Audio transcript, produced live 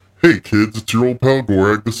Hey kids, it's your old pal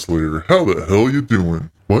Gorag the Slayer. How the hell you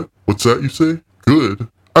doing? What? What's that you say? Good?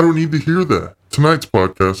 I don't need to hear that. Tonight's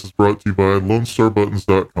podcast is brought to you by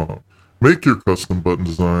LoneStarButtons.com. Make your custom button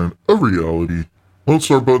design a reality. Lone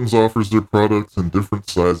Star Buttons offers their products in different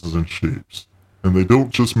sizes and shapes. And they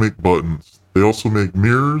don't just make buttons. They also make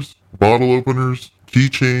mirrors, bottle openers,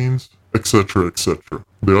 keychains, etc., etc.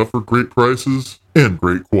 They offer great prices and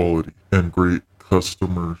great quality and great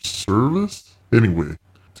customer service. Anyway,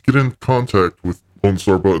 to get in contact with Lone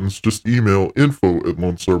Star Buttons, just email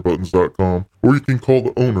info@LoneStarButtons.com, or you can call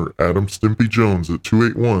the owner, Adam Stimpy Jones, at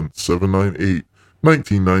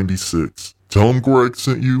 281-798-1996. Tell him Gorag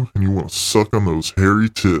sent you and you want to suck on those hairy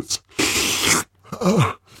tits.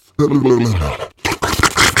 Oh,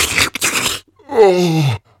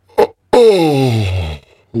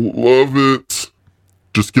 love it.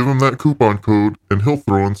 Just give him that coupon code and he'll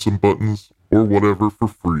throw in some buttons or whatever for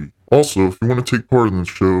free. Also, if you want to take part in the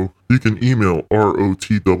show, you can email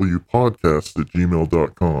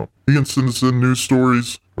rotwpodcast@gmail.com. You can send us in news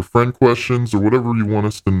stories or friend questions or whatever you want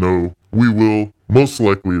us to know. We will most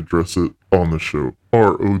likely address it on the show.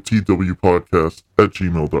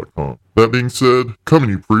 rotwpodcast@gmail.com. That being said, coming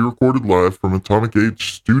to you pre-recorded live from Atomic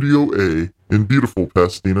Age Studio A in beautiful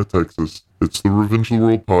Pasadena, Texas, it's the Revenge of the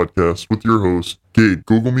World podcast with your host, Gabe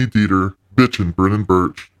Google Me Dieter, Bitch and Brennan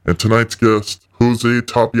Birch, and tonight's guest, Jose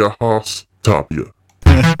Tapia Haas Tapia.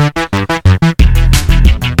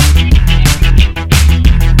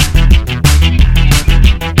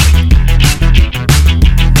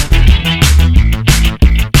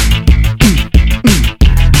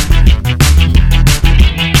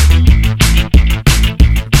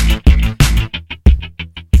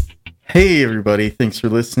 Hey everybody, thanks for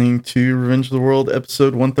listening to Revenge of the World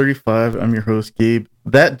episode 135. I'm your host Gabe,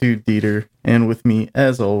 that dude Dieter, and with me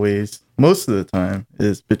as always, most of the time,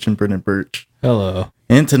 is Bitch and Brennan Birch. Hello.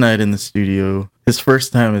 And tonight in the studio, his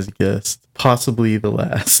first time as a guest, possibly the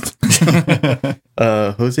last,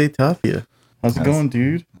 Jose Tapia. How's it going,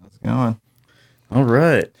 dude? How's it going? All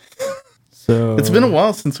right. So It's been a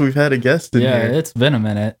while since we've had a guest in here. Yeah, it's been a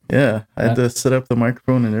minute. Yeah, I had to set up the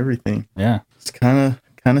microphone and everything. Yeah. It's kind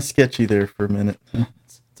of sketchy there for a minute.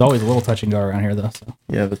 It's always a little touch and go around here, though. So.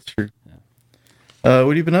 Yeah, that's true. What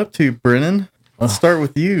have you been up to, Brennan? Let's start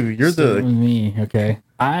with you. You're with me. Okay.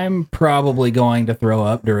 I'm probably going to throw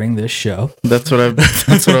up during this show. That's what I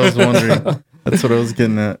was wondering. That's what I was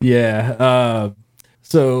getting at. Yeah.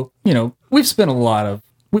 So, we've spent a lot of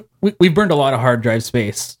we've burned a lot of hard drive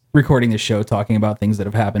space recording this show, talking about things that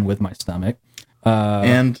have happened with my stomach.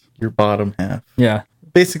 And your bottom half. Yeah.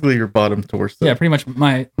 Basically your bottom torso. Yeah, pretty much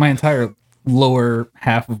my entire lower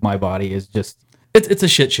half of my body is just it's a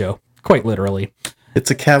shit show, quite literally. It's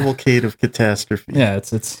a cavalcade of catastrophe. Yeah,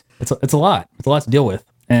 it's a lot. It's a lot to deal with.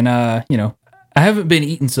 And I haven't been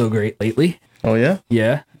eating so great lately. Oh yeah?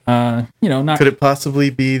 Yeah. Not Could it possibly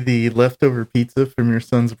be the leftover pizza from your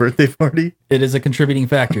son's birthday party? It is a contributing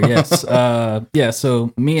factor, yes.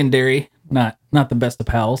 So me and Derry, not the best of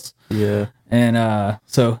pals. Yeah. And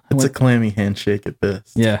so it's a clammy handshake at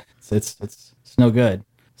best. Yeah, it's no good.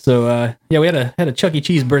 So we had a Chuck E.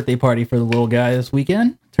 Cheese birthday party for the little guy this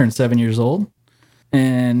weekend. Turned 7 years old.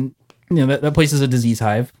 And that place is a disease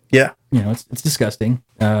hive. Yeah. It's disgusting.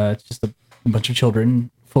 It's just a bunch of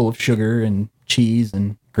children full of sugar and cheese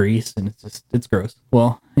and grease, and it's gross.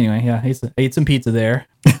 Well, anyway, yeah, I ate some pizza there.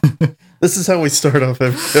 This is how we start off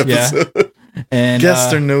every episode. Yeah. And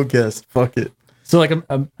guest or no guest, fuck it. So like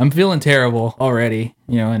I'm feeling terrible already,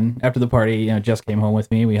 and after the party, Jess came home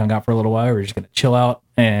with me. We hung out for a little while. We were just gonna chill out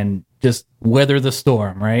and just weather the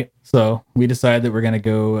storm, right? So we decided that we're gonna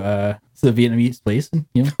go to the Vietnamese place and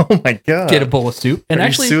oh my god, get a bowl of soup. And Are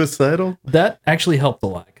actually, you suicidal? That actually helped a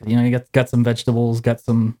lot. You got some vegetables, got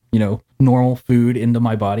some normal food into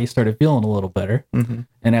my body. Started feeling a little better. Mm-hmm.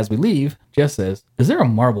 And as we leave, Jess says, "Is there a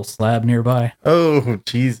marble slab nearby?" Oh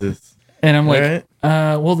Jesus! And I'm like, right.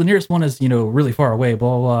 well, the nearest one is, really far away,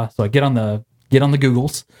 blah, blah, blah. So I get on the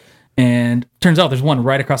Googles, and turns out there's one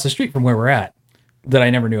right across the street from where we're at that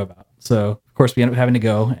I never knew about. So, of course, we ended up having to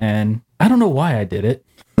go, and I don't know why I did it.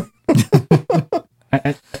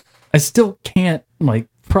 I still can't,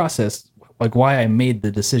 process, why I made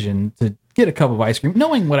the decision to get a cup of ice cream,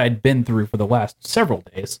 knowing what I'd been through for the last several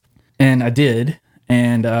days. And I did,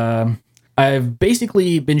 and I've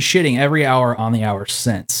basically been shitting every hour on the hour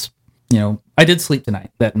since. I did sleep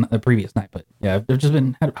tonight, the previous night, but yeah, I've just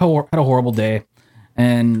had a horrible day.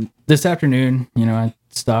 And this afternoon, I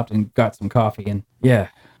stopped and got some coffee, and yeah,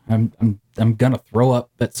 I'm gonna throw up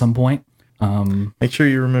at some point. Make sure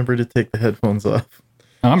you remember to take the headphones off.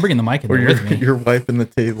 I'm bringing the mic in there with me. You're wiping the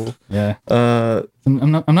table. Yeah.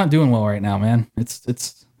 I'm not doing well right now, man.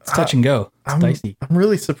 It's It's touch and go. It's dicey. I'm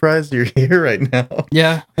really surprised you're here right now.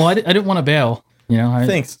 Yeah. Well, I didn't want to bail. You know.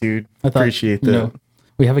 Thanks, dude. I thought, Appreciate that. you know,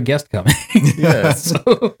 we have a guest coming. Yeah.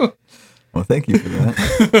 So, Well, thank you for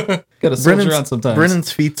that. gotta soldier on sometimes.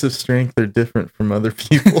 Brennan's feats of strength are different from other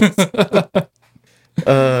people's.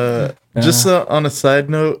 Just on a side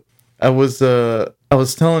note, I was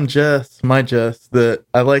telling my Jess, that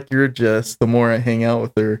I like your Jess the more I hang out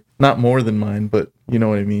with her. Not more than mine, but you know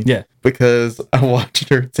what I mean. Yeah. Because I watched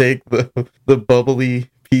her take the bubbly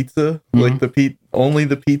pizza, like only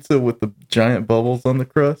the pizza with the giant bubbles on the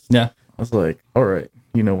crust. Yeah. I was like, all right,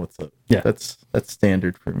 you know what's up. Yeah. That's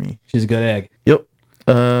standard for me. She's a good egg. Yep.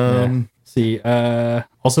 See,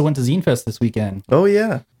 also went to Zine Fest this weekend. Oh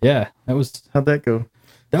yeah. Yeah, that was How'd that go?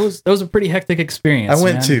 a pretty hectic experience. I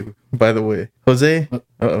went man. too, by the way. Jose?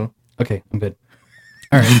 Uh-oh. Okay, I'm good.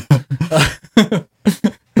 All right.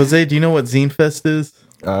 Jose, do you know what Zine Fest is?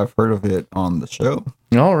 I've heard of it on the show.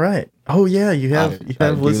 All right. Oh yeah, you have I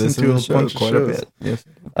do listened listen to the a show bunch of quite shows. a bit. Yes.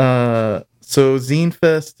 So Zine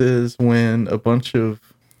Fest is when a bunch of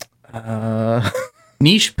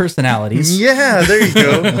Niche personalities. yeah, there you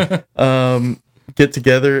go. Get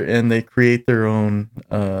together and they create their own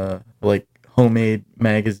like homemade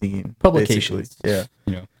magazine Publications. basically. Yeah.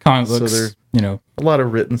 You know, comic So books. they're- You know, A lot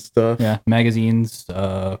of written stuff. yeah, magazines. You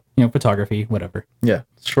know, photography, whatever. Yeah.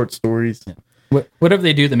 Short stories. Whatever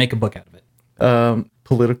they do, they make a book out of it.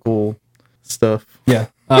 Political stuff. Yeah.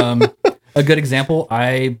 A good example.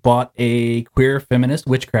 I bought a queer feminist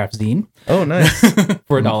witchcraft zine Oh nice.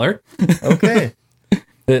 for $1. Okay.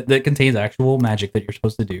 that contains actual magic that you're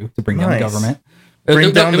supposed to do to bring down the Nice. government.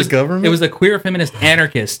 Bring down the was, government? It was a queer feminist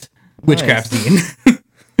anarchist witchcraft zine.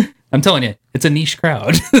 I'm telling you, it's a niche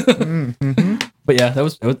crowd. But yeah,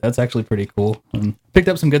 that's actually pretty cool. Picked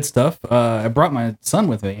up some good stuff. I brought my son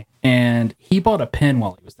with me, and he bought a pen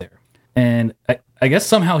while he was there. And I guess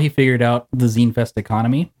somehow he figured out the Zine Fest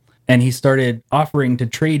economy, and he started offering to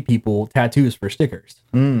trade people tattoos for stickers.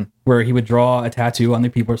 Where he would draw a tattoo on the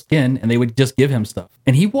people's skin, and they would just give him stuff.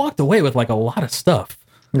 And he walked away with like a lot of stuff.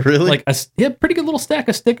 Really? Like he had a pretty good little stack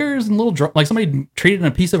of stickers and like somebody traded in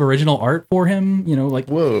a piece of original art for him. You know, like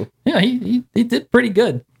whoa. yeah, he did pretty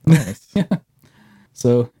good. Nice.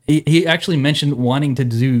 So he actually mentioned wanting to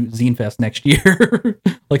do Zine Fest next year.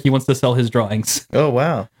 Like he wants to sell his drawings. Oh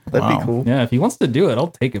wow. That'd Wow. be cool. Yeah, if he wants to do it, I'll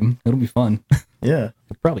take him. It'll be fun. Yeah.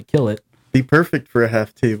 He'll probably kill it. Be perfect for a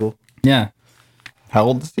half table. Yeah. How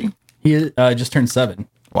old is he? He just turned 7.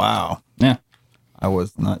 Wow. Yeah. I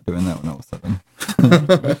was not doing that when I was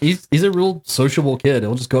 7. He's a real sociable kid.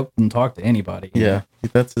 He'll just go up and talk to anybody. Yeah.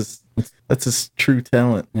 That's his true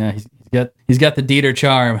talent. Yeah, he's got the Dieter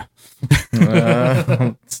charm.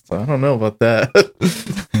 I don't know about that.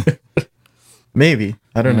 Maybe.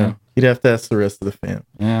 I don't know. You'd have to ask the rest of the fam.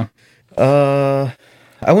 Yeah.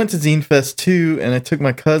 I went to Zine Fest too, and I took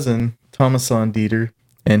my cousin, Thomason Dieter,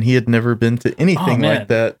 and he had never been to anything man. like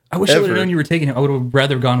that. I wish I would have ever. known you were taking him. I would have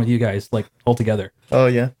rather gone with you guys, like all together. Oh,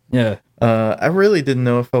 yeah. Yeah. I really didn't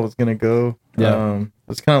know if I was going to go. Yeah. It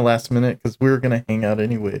was kind of last minute because we were going to hang out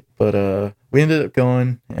anyway. But we ended up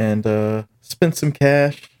going and spent some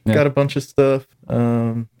cash, Yeah. got a bunch of stuff,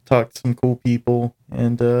 talked to some cool people,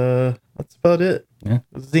 and that's about it. Yeah. It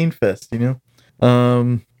was Zine Fest, you know?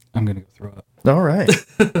 Um, I'm gonna go throw up. all right.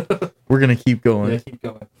 We're going to keep going. Yeah, keep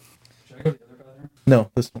going. Should I go to the other bathroom?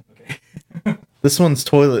 No, this one. Okay. This one's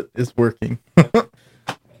toilet is working.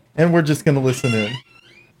 And we're just going to listen in.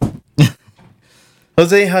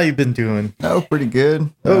 Jose, how you been doing? Oh, pretty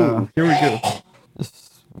good. Oh, here we go.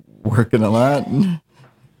 Just working a lot.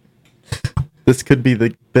 This could be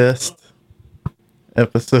the best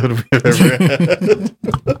episode we've ever had.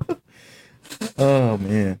 Oh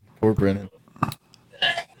man, poor Brennan.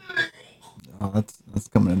 Oh, that's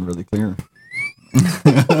coming in really clear.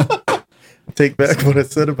 Take back what I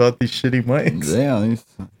said about these shitty mics. Yeah, I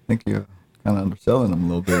think you're kind of underselling them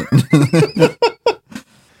a little bit.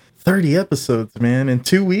 30 episodes, man, in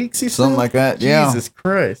 2 weeks. You Something said? like that, yeah. Jesus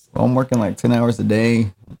Christ. Well, I'm working like 10 hours a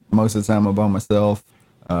day. Most of the time I'm by myself.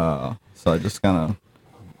 So I just kind of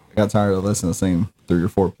got tired of listening to the same 3 or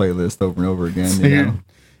 4 playlists over and over again. So You know?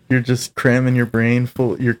 you're just cramming your brain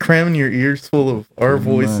full. You're cramming your ears full of our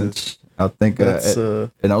Pretty voices. much. I think, That's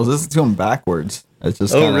and I was listening to them backwards. It's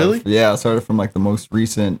just Oh, kind of, really? Yeah, I started from like the most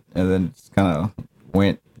recent and then just kind of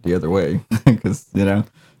went the other way because, you know,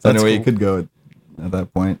 it's the only That's way you cool. could go at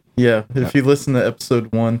that point. Yeah, if you listen to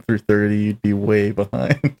episode 1 through 30, you'd be way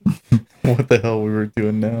behind what the hell we were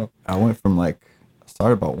doing now. I went from like, I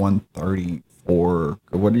started about 134.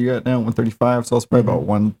 What are you at now? 135. So I was probably about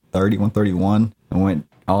 130, 131 and went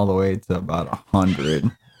all the way to about 100.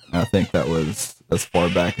 And I think that was as far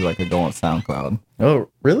back as I could go on SoundCloud. Oh,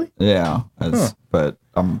 really? Yeah, Huh. but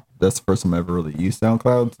that's the first time I ever really used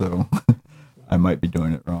SoundCloud, so I might be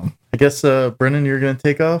doing it wrong. I guess, Brennan, you're going to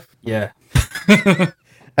take off? Yeah.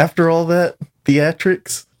 After all that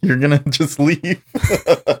theatrics, you're going to just leave?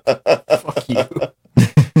 Fuck you.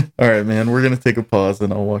 All right, man. We're going to take a pause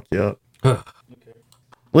and I'll walk you out.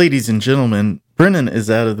 Ladies and gentlemen, Brennan is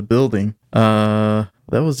out of the building. That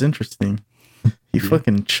was interesting. He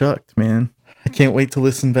fucking chucked, man. I can't wait to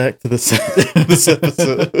listen back to this this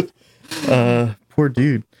episode. Poor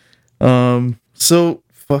dude. So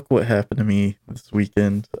fuck what happened to me this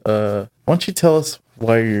weekend. Why don't you tell us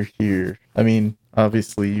why you're here? I mean,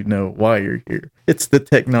 obviously you know why you're here. It's the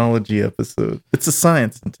technology episode. It's a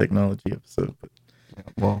science and technology episode.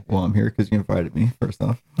 Well, I'm here because you invited me, first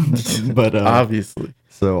off. But Obviously.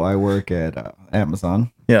 so I work at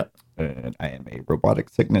Amazon. Yeah. And I am a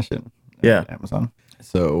robotics technician Yeah. at Amazon.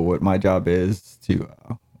 So what my job is to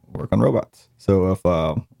work on robots. So if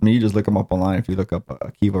you just look them up online. If you look up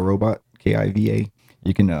a Kiva robot, Kiva,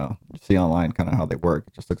 you can see online kind of how they work.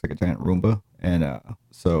 It just looks like a giant Roomba. And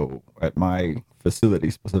so at my facility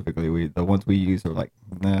specifically, the ones we use are like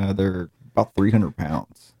they're about 300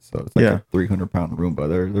 pounds. So it's like Yeah. a 300-pound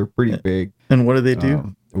Roomba. They're pretty big. And what do they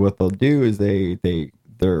do? What they'll do is they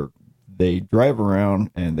drive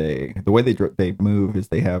around, and the way they move is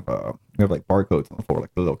they have like barcodes on the floor,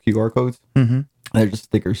 like the little QR codes. Mm-hmm. They're just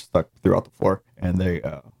stickers stuck throughout the floor, and they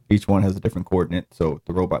each one has a different coordinate, so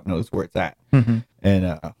the robot knows where it's at. Mm-hmm.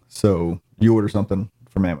 And so you order something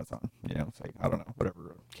from Amazon, say, I don't know,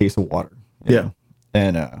 whatever, a case of water. you Yeah. know.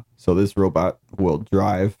 And so this robot will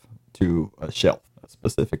drive to a shelf, a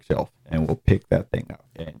specific shelf, and will pick that thing up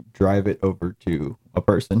and drive it over to a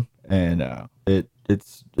person. And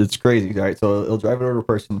it's crazy, right? So it'll drive it over to a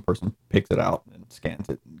person, the person picks it out and scans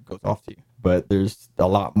it and goes off to you. But there's a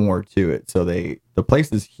lot more to it. So the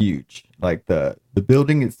place is huge. Like the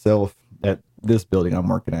building itself, at this building I'm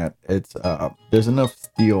working at, it's there's enough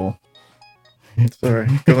steel. Sorry.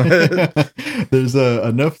 Go ahead. There's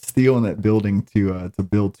enough steel in that building to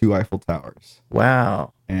build 2 Eiffel Towers.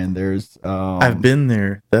 Wow. And there's I've been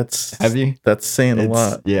there. Have you? That's saying a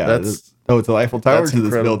lot. Yeah. That's it's the Eiffel Tower that's to this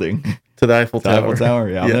incredible. building. to the Eiffel The Tower. Eiffel Tower.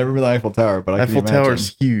 Yeah, I've never been to the Eiffel Tower, but I Eiffel can imagine.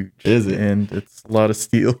 Tower's huge. Is it? And it's a lot of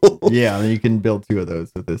steel. Yeah, you can build 2 of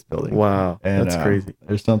those with this building. Wow. And, That's crazy.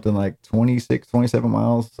 There's something like 27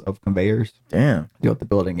 miles of conveyors Damn. throughout the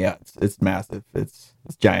building. Yeah, it's massive. It's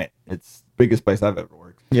giant. It's the biggest place I've ever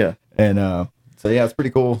worked. Yeah. And so yeah, it's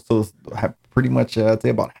pretty cool. So pretty much I'd say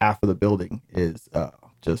about half of the building is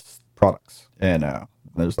just products. And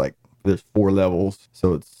there's 4 levels,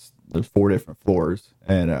 so there's 4 different floors,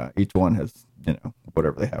 and each one has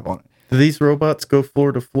whatever they have on it. Do these robots go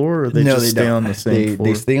floor to floor, or they just stay don't. on the same floor?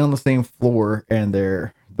 They stay on the same floor, and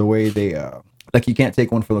the way they like, you can't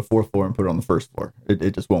take one from the 4th floor and put it on the 1st floor.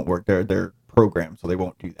 It just won't work. They're programmed, so they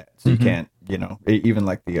won't do that. So you can't, even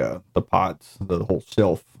like the pods, the whole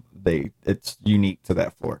shelf, it's unique to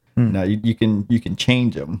that floor. Now you can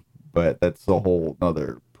change them, but that's a whole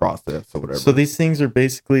other process or whatever. So these things are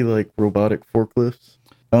basically like robotic forklifts?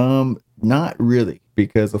 Not really,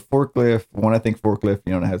 because a forklift, when I think forklift,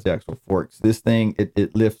 it has the actual forks. This thing,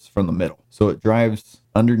 it lifts from the middle. So it drives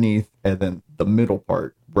underneath, and then the middle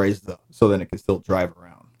part raises up, so then it can still drive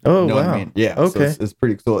around. Oh, You know what wow. I mean? Yeah. Okay. So it's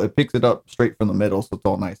pretty cool. It picks it up straight from the middle, so it's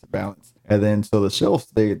all nice and balanced. And then, so the shelves,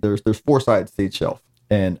 there's 4 sides to each shelf.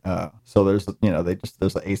 And so there's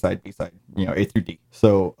there's an A side, B side, A through D.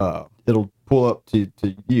 So it'll pull up to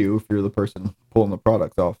you if you're the person pulling the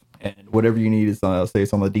products off, and whatever you need is say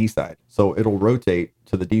it's on the D side. So it'll rotate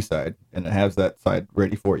to the D side, and it has that side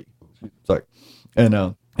ready for you. Sorry, and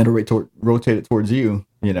it'll rotate it towards you,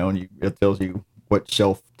 and it tells you what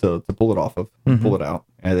shelf to pull it off of, pull it out,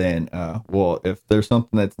 and then if there's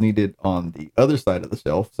something that's needed on the other side of the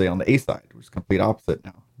shelf, say on the A side, which is complete opposite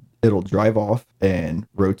now, it'll drive off and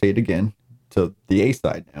rotate again to the A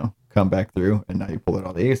side now, come back through, and now you pull it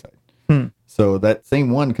on the A side. So that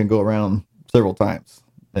same one can go around several times,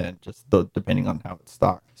 and just depending on how it's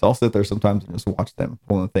stocked. So I'll sit there sometimes and just watch them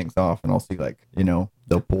pulling things off, and I'll see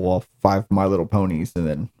they'll pull off 5 My Little Ponies, and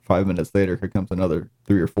then 5 minutes later, here comes another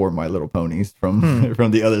 3 or 4 My Little Ponies from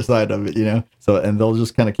from the other side of it, So, and they'll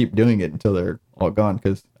just kind of keep doing it until they're all gone.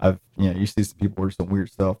 Because you see some people order some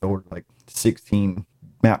weird stuff. They'll order like 16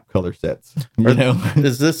 map color sets.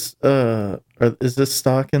 Is this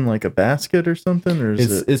stock in like a basket or something, or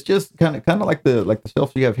is It's just kind of like the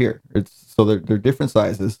shelves you have here. They're different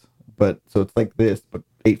sizes, but so it's like this, but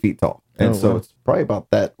 8 feet tall, and Oh, wow. it's probably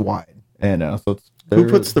about that wide. And so who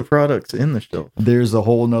puts the products in the shelf? There's a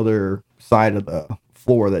whole nother side of the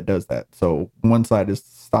floor that does that. So one side is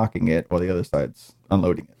stocking it while the other side's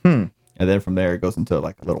unloading it. And then from there it goes into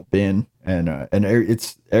like a little bin, and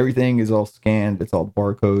it's everything is all scanned. It's all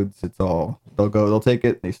barcodes. It's all they'll take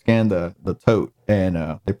it, they scan the tote, and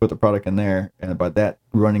they put the product in there, and by that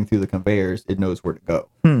running through the conveyors, it knows where to go,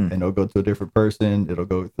 and it'll go to a different person. It'll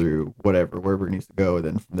go through wherever it needs to go, and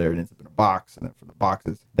then from there it ends up in a box, and then from the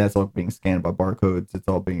boxes, that's all being scanned by barcodes. It's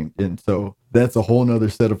all being, and so that's a whole nother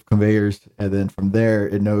set of conveyors, and then from there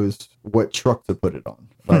it knows what truck to put it on.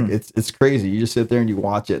 Like it's crazy. You just sit there and you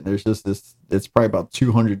watch it, and there's just this. It's probably about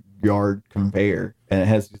 200-yard conveyor, and it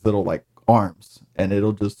has these little like arms, and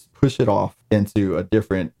it'll just push it off into a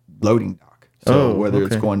different loading dock. So whether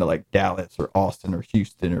it's going to like Dallas or Austin or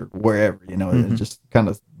Houston or wherever, it just kind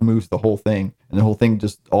of moves the whole thing, and the whole thing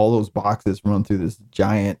just all those boxes run through this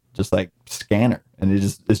giant just like scanner, and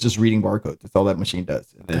it's just reading barcodes. That's all that machine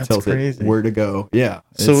does, and it tells it where to go. Yeah.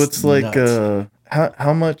 So it's like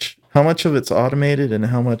how much of it's automated and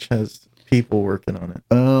how much has people working on it?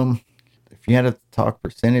 If you had to talk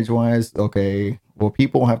percentage wise, okay, well,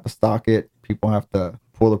 people have to stock it. People have to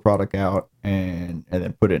pull the product out and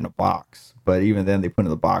then put it in a box. But even then, they put it in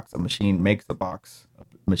the box. A machine makes the box.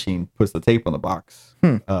 A machine puts the tape on the box.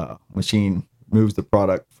 Machine moves the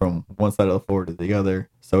product from one side of the floor to the other.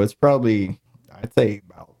 So it's probably, I'd say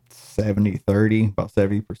about 70-30, about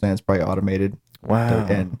 70% is probably automated. Wow.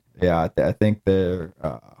 And yeah, I think they're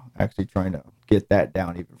actually trying to get that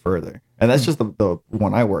down even further. And that's just the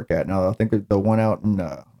one I work at now. I think the one out in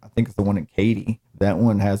I think it's the one in Katy. That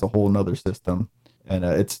one has a whole nother system, and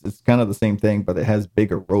it's kind of the same thing, but it has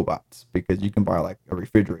bigger robots because you can buy like a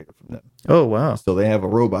refrigerator from them. Oh wow! So they have a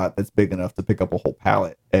robot that's big enough to pick up a whole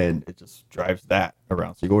pallet, and it just drives that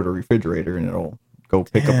around. So you go to a refrigerator, and it'll go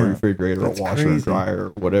pick up a refrigerator, a washer, and dryer, or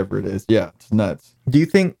whatever it is. Yeah, it's nuts. Do you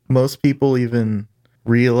think most people even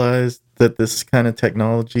realize that this kind of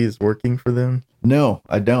technology is working for them? No,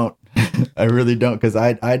 I don't. I really don't, because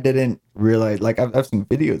I didn't realize, like I've seen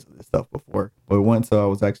videos of this stuff before, but once I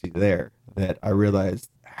was actually there, that I realized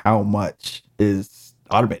how much is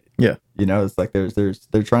automated. Yeah, it's like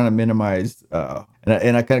they're trying to minimize,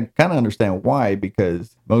 and I kind of understand why,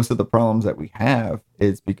 because most of the problems that we have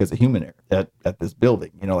is because of human error at this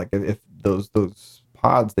building. Like if those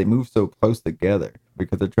pods, they move so close together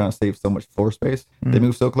because they're trying to save so much floor space. They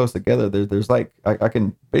move so close together. There's like I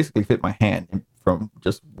can basically fit my hand from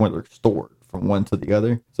just when they're stored from one to the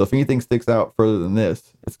other. So if anything sticks out further than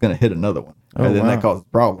this, it's going to hit another one. And then that causes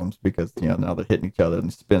problems because, now they're hitting each other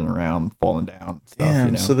and spinning around, falling down and stuff.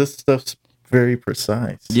 Damn, so this stuff's very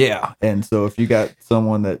precise. Yeah. And so if you got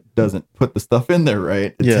someone that doesn't put the stuff in there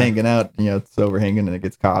right, it's hanging out, it's overhanging and it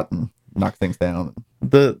gets caught and knocks things down.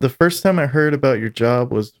 The first time I heard about your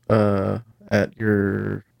job was at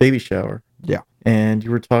your baby shower. Yeah. And you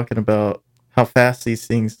were talking about how fast these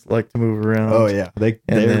things like to move around. Oh yeah, they're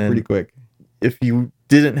pretty quick. If you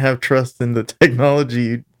didn't have trust in the technology,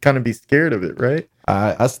 you'd kind of be scared of it, right?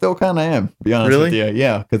 I still kind of am, to be honest with you.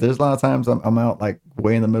 Yeah, because there's a lot of times I'm out like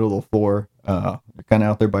way in the middle of the floor. You're kind of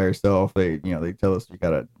out there by yourself. They tell us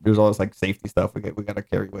there's all this like safety stuff we gotta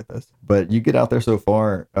carry with us. But you get out there so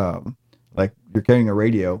far, like you're carrying a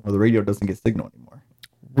radio, or the radio doesn't get signal anymore.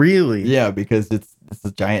 Really? Yeah, because it's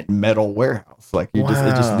a giant metal warehouse. Like it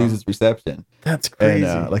just loses reception. That's crazy.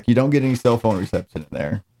 And like you don't get any cell phone reception in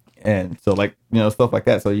there. And so like, stuff like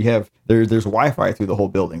that. So you have, there's Wi-Fi through the whole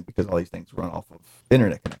building because all these things run off of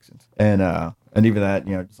internet connections. And even that,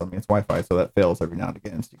 it's Wi-Fi. So that fails every now and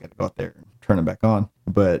again. So you got to go out there and turn it back on.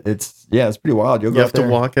 But it's pretty wild. You have to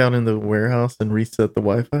walk out in the warehouse and reset the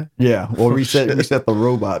Wi-Fi? Yeah. Well, reset the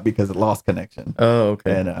robot because it lost connection. Oh,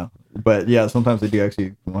 okay. And, but yeah, sometimes they do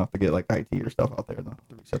actually have to get like IT or stuff out there and have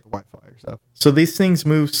to reset the Wi-Fi or stuff. So these things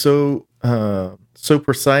move so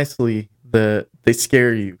precisely that they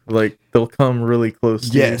scare you. Like they'll come really close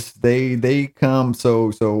to you. They come.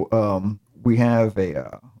 So we have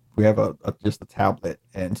just a tablet,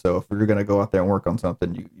 and so if we're gonna go out there and work on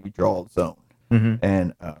something, you draw a zone,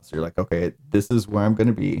 and so you're like, okay, this is where I'm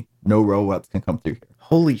gonna be. No robots can come through here.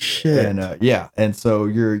 Holy shit! And and so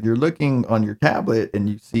you're looking on your tablet and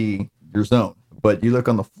you see your zone. But you look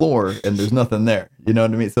on the floor and there's nothing there. You know what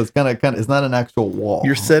I mean? So it's kind of it's not an actual wall.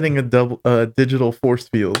 You're setting a digital force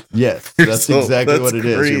field. Yes, that's exactly what it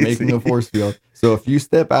is. You're making a force field. So if you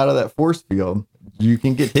step out of that force field, you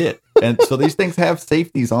can get hit. And so these things have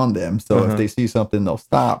safeties on them. So if they see something, they'll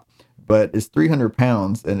stop. But it's 300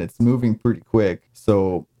 pounds and it's moving pretty quick.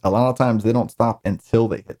 So a lot of times they don't stop until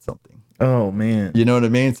they hit something. Oh man. You know what I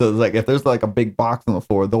mean? So it's like if there's like a big box on the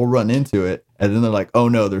floor, they'll run into it, and then they're like, "Oh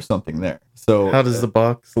no, there's something there." So How does the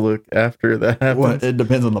box look after that happens? well, it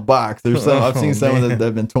depends on the box. There's some I've seen some man. that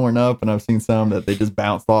have been torn up, and I've seen some that they just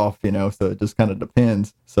bounced off. You know, so it just kind of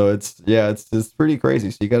depends. So it's pretty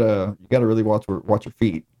crazy. So you gotta really watch your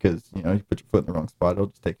feet, because you know, you put your foot in the wrong spot, it'll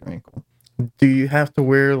just take your ankle. Do you have to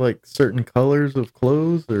wear like certain colors of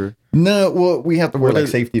clothes or? No, well, we have to wear What like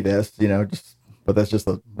is- safety vests. You know, but that's just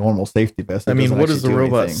a normal safety vest. I It mean, doesn't what does the actually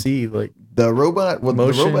do robot anything. see? Like, The robot, well, the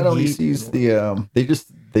Motion, robot only heat, sees the they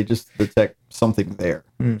just detect something there,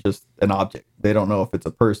 Mm. just an object. They don't know if it's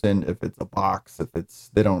a person, if it's a box, if it's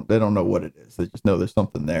they don't know what it is. They just know there's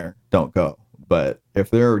something there. Don't go. But if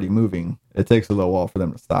they're already moving, it takes a little while for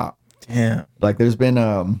them to stop. damn. Like there's been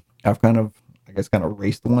I've kind of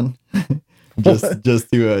raced one just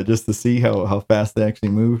to see how fast they actually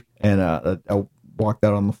moved, and I walked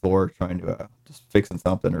out on the floor trying to just fixing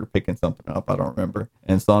something or picking something up, I don't remember,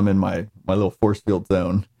 and so I'm in my little force field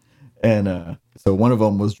zone, and so one of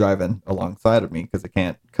them was driving alongside of me because it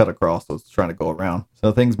can't cut across, so it's trying to go around.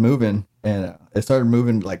 So things moving, and it started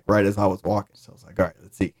moving like right as I was walking. So I was like, all right,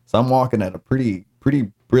 let's see. So I'm walking at a pretty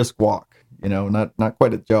brisk walk, you know, not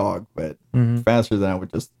quite a jog, but Mhm. faster than I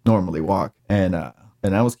would just normally walk. And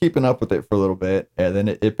I was keeping up with it for a little bit, and then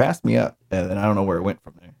it passed me up, and then I don't know where it went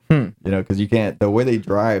from there. You know, because you can't, the way they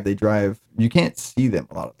drive, you can't see them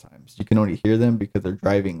a lot of times. You can only hear them because they're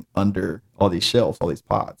driving under all these shelves, all these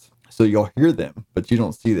pods. So you'll hear them, but you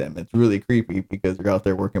don't see them. It's really creepy because you're out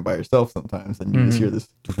there working by yourself sometimes, and you just hear this.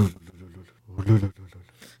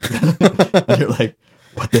 And you're like,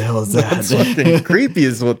 what the hell is that? That's fucking creepy,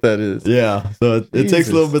 is what that is. Yeah, so it takes Jesus.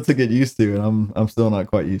 a little bit to get used to, and I'm still not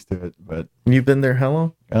quite used to it. But You've been there how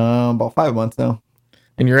long? about 5 months now.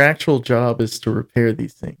 And your actual job is to repair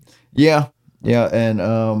these things. Yeah,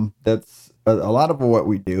 and that's a lot of what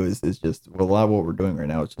we do is just, well, a lot of what we're doing right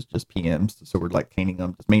now is just PMs. So we're like cleaning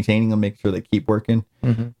them, just maintaining them, make sure they keep working.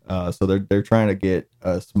 So they're trying to get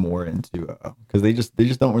us more into because they just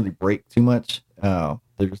don't really break too much.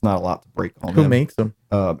 There's just not a lot to break on Who them. makes them?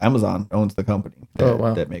 Amazon owns the company that, Oh,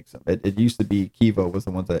 wow. that makes them. It used to be Kivo was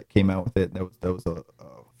the ones that came out with it. There was a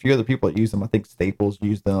few other people that use them. I think Staples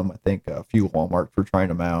used them. I think a few Walmarts were trying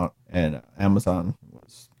them out, and Amazon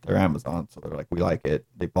they're Amazon, so they're like, we like it.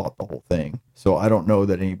 They bought the whole thing. So I don't know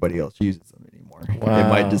that anybody else uses them anymore. It Wow.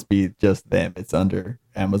 might just be just them. It's under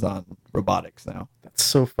Amazon Robotics now. That's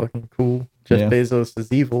so fucking cool. Jeff Yeah. Bezos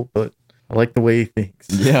is evil, but I like the way he thinks.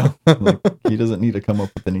 Yeah, like, he doesn't need to come up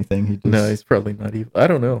with anything. He just No, he's probably not evil. I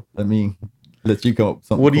don't know. let you come up with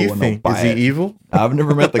something. What do cool you and I'll think? buy Is he it. evil? I've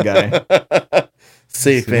never met the guy.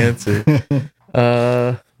 Safe answer.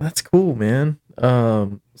 That's cool, man.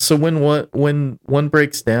 So when one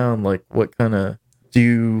breaks down, like what kind of, do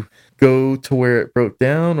you go to where it broke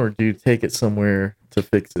down, or do you take it somewhere to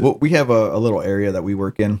fix it? Well, we have a little area that we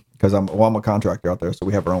work in because I'm a contractor out there, so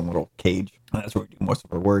we have our own little cage. That's where we do most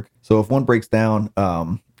of our work. So if one breaks down,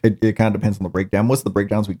 it kind of depends on the breakdown. Most of the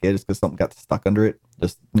breakdowns we get is because something got stuck under it,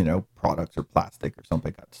 just products or plastic or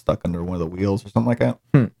something got stuck under one of the wheels or something like that.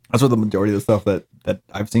 That's where the majority of the stuff that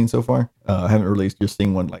I've seen so far. I haven't really just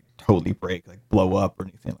seen one like totally break, like blow up or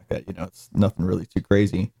anything like that. It's nothing really too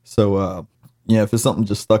crazy. So if there's something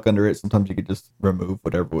just stuck under it, sometimes you could just remove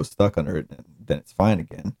whatever was stuck under it, and then it's fine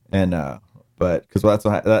again. And but because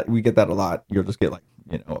that we get that a lot, you'll just get like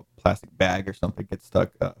a plastic bag or something gets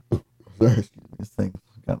stuck. Sorry, excuse me, this thing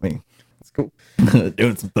got me. It's cool.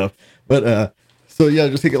 Doing some stuff. But so yeah,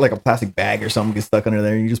 just take it like a plastic bag or something gets stuck under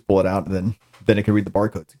there, and you just pull it out, and then it can read the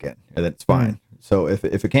barcodes again, and then it's fine. So if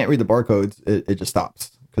it can't read the barcodes, it just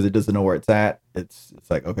stops because it doesn't know where it's at. It's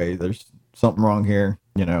like, okay, there's something wrong here.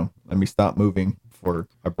 Let me stop moving before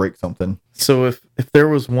I break something. So if there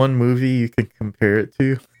was one movie you could compare it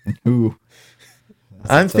to, Ooh, that's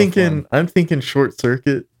a I'm tough one. thinking Short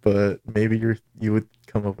Circuit, but maybe you would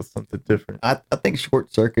come up with something different. I think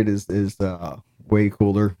Short Circuit is way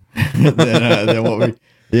cooler than what we.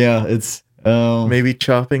 Yeah, it's Maybe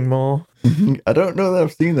Chopping Mall. I don't know that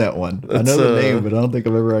I've seen that one. I It's, know the name, but I don't think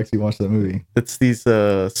I've ever actually watched that movie. It's these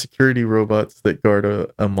security robots that guard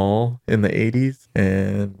a mall in the 80s,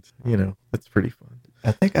 and it's pretty fun.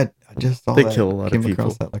 I think I just saw They that. kill a lot of Came people.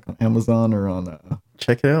 across that like on Amazon or on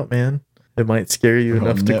Check it out, man. It might scare you on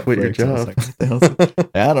enough to quit your Netflix. I was job. like, what the hell is it?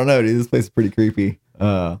 I don't know, dude. This place is pretty creepy.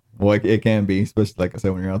 Well, it can be, especially like I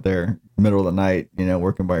said, when you're out there middle of the night,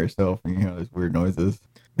 working by yourself, and you hear those weird noises.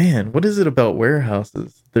 Man, what is it about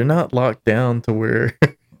warehouses? They're not locked down to where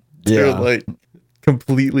they're Yeah. like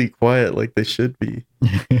completely quiet like they should be.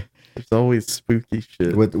 There's always spooky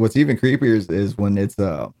shit. What's even creepier is when it's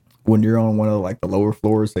when you're on one of like the lower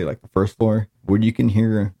floors, say like the first floor, where you can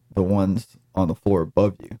hear the ones on the floor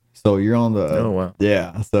above you. So you're on the Oh, wow.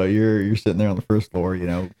 yeah. So you're sitting there on the first floor,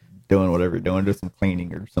 doing whatever you're doing, just some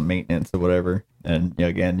cleaning or some maintenance or whatever. And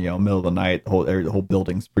again, middle of the night, the whole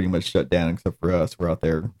building's pretty much shut down except for us. We're out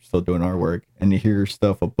there still doing our work, and you hear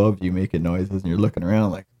stuff above you making noises, and you're looking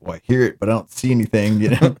around like, well, I hear it, but I don't see anything.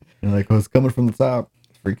 You're like, oh, it's coming from the top.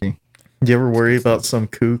 It's freaky. Do you ever worry about some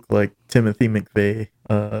kook like Timothy McVeigh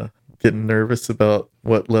getting nervous about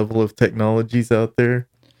what level of technology's out there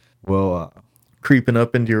Well, creeping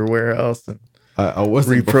up into your warehouse? And I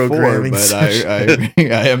wasn't Reprogramming before,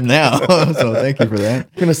 but I am now. So thank you for that.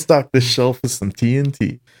 I'm gonna stock this shelf with some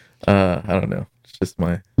TNT. I don't know. It's just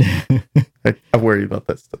my I worry about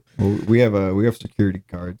that stuff. Well, we have security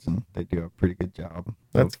guards, and they do a pretty good job.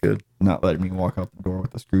 That's of good. not letting me walk out the door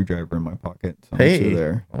with a screwdriver in my pocket. So Hey,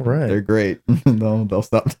 they're all right. they're great. they'll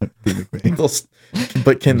stop.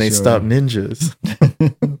 But can they Sure. stop ninjas?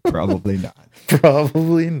 Probably not.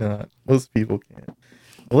 Probably not. Most people can't.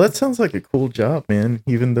 Well, that sounds like a cool job, man.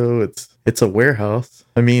 Even though it's a warehouse.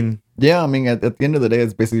 I mean, Yeah, I mean, at the end of the day,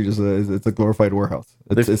 it's basically just it's a glorified warehouse.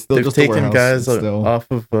 It's still they've just a taken warehouse. guys It's still- off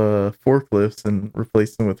of forklifts and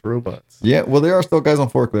replaced them with robots. Yeah, well, there are still guys on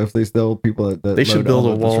forklifts. They still people that They should load build a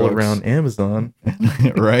onto the wall trucks. around Amazon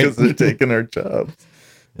right? because they're taking our jobs.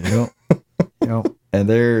 Yep. And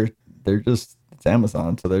they're just it's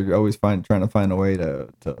Amazon, so they're always trying to find a way to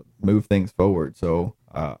move things forward. So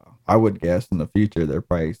I would guess in the future they'll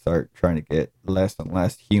probably start trying to get less and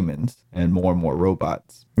less humans and more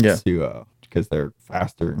robots. Yeah. To because they're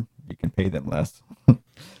faster, and you can pay them less.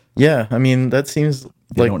 Yeah, I mean that seems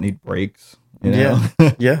They like don't need brakes. You know?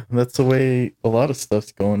 yeah, that's the way a lot of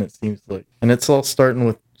stuff's going. It seems like, and it's all starting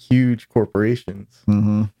with huge corporations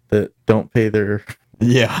Mm-hmm. that don't pay their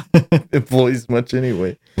Yeah. employees much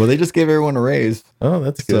anyway. Well, they just gave everyone a raise. Oh,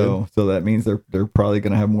 that's good. So that means they're probably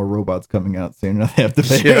going to have more robots coming out soon. They have to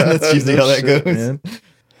pay. That's usually no how that shit, goes. man.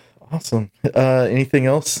 Awesome. Anything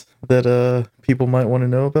else that people might want to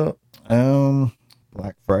know about?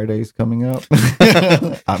 Black Friday's coming up.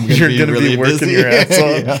 I'm You're gonna be working busy. your ass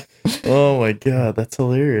off. Yeah. Oh my god, that's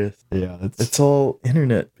hilarious. Yeah, It's all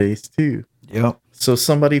internet based too. yep. So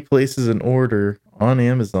somebody places an order on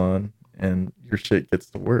Amazon and your shit gets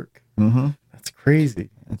to work. Mm-hmm. That's crazy.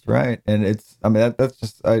 That's right. And that's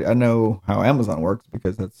just I know how Amazon works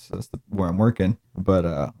because that's where I'm working. But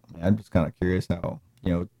I'm just kind of curious how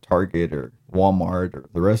Target or Walmart or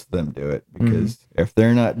the rest of them do it, because if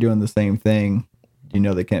they're not doing the same thing,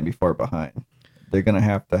 they can't be far behind. They're gonna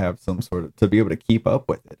have to have some sort of to be able to keep up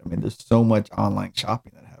with it. I mean, there's so much online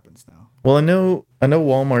shopping that happens now. Well, I know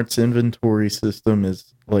Walmart's inventory system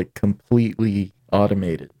is like completely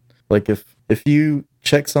automated. Like if you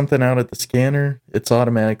check something out at the scanner, it's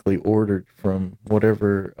automatically ordered from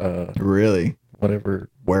whatever Really,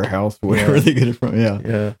 warehouse, wherever they get it from. Yeah.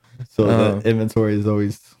 yeah. So the inventory is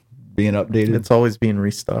always being updated. It's always being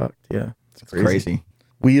restocked. Yeah. It's crazy.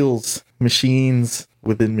 Wheels, machines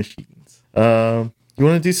within machines. You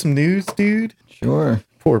want to do some news, dude? Sure.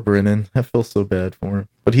 Poor Brennan. I feel so bad for him,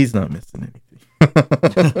 but he's not missing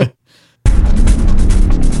anything.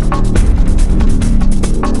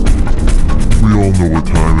 We all know what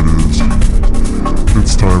time it is.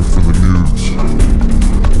 It's time for the news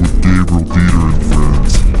with Gabriel Dieter and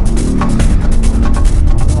friends.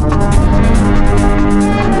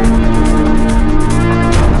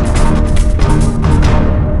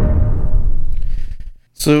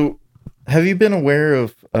 So, have you been aware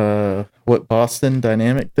of what Boston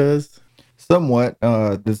Dynamic does? Somewhat.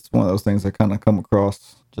 This is one of those things I kind of come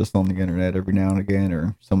across just on the internet every now and again,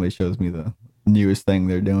 or somebody shows me the newest thing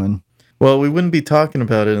they're doing. Well, we wouldn't be talking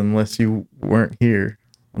about it unless you weren't here.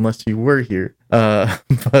 Unless you were here.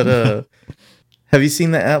 But have you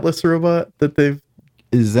seen the Atlas robot that they've?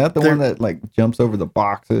 Is that the They're- one that like jumps over the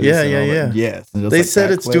boxes? Yeah, and yeah, all that? yeah. Yes. and just, They like,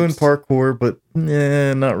 said it's doing backflips? parkour, but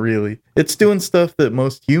not really. It's doing stuff that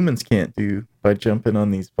most humans can't do by jumping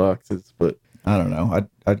on these boxes. But I don't know.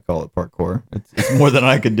 I'd call it parkour. It's more than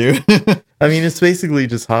I could do. I mean, it's basically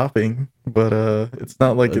just hopping, but it's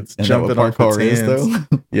not like it's Isn't that jumping what off its parkour is, hands.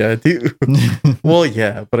 though? Yeah, I do. Well,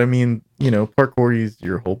 yeah, but I mean, parkour uses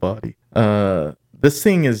your whole body. This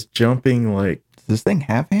thing is jumping like, Does this thing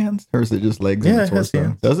have hands, or is it just legs? Yeah, and a it has torso?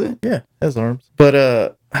 hands. Does it? yeah, it has arms. But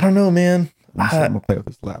I don't know, man. I'm gonna play with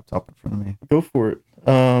this laptop in front of me. Go for it.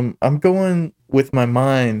 I'm going with my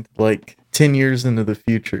mind like 10 years into the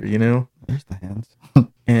future, There's the hands.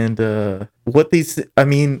 And what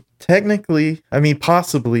technically,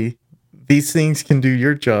 possibly these things can do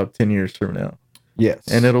your job 10 years from now. Yes.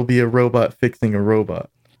 And it'll be a robot fixing a robot.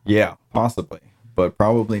 Yeah, possibly, but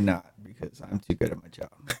probably not, because I'm too good at my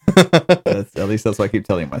job. At least that's what I keep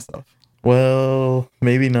telling myself. Well,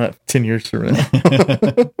 maybe not 10 years from now.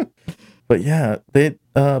 But yeah,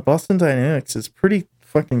 Boston Dynamics is pretty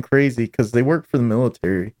fucking crazy because they work for the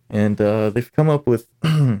military, and they've come up with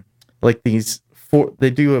like these they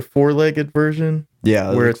do a 4-legged version.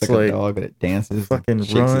 Yeah, where it's like a dog and it dances, fucking and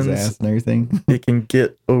shakes runs. his ass and everything. It can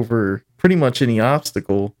get over pretty much any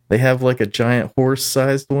obstacle. They have like a giant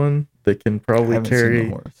horse-sized one that can probably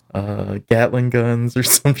carry Gatling guns or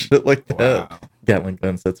some shit like that. Wow. Gatling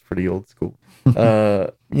guns, that's pretty old school. You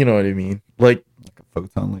know what I mean? Like a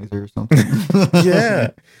photon laser or something.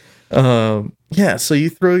 yeah. Yeah, so you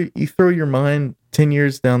throw your mind 10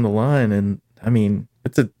 years down the line, and I mean,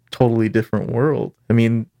 it's a totally different world. I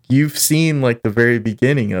mean, you've seen like the very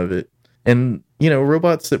beginning of it. And, you know,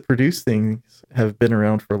 robots that produce things have been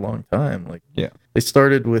around for a long time. Like, yeah, they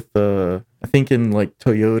started with, I think in like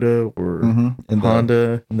Toyota or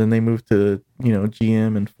Honda, and then they moved to, you know,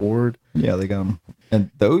 GM and Ford. Yeah, they got them.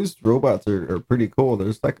 And those robots are pretty cool.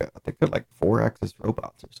 There's like I think they're like 4-axis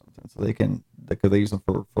robots or something. So they use them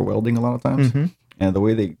for welding a lot of times. Mm-hmm. And the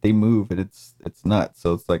way they move it's nuts.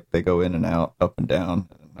 So it's like they go in and out, up and down,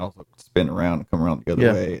 and also spin around and come around the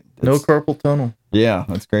other way. No carpal tunnel. Yeah,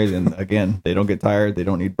 that's crazy. And again, they don't get tired. They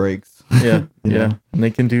don't need brakes. Yeah, yeah. And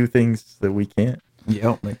they can do things that we can't.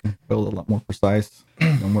 Yeah, they can build a lot more precise,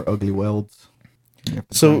 no more ugly welds.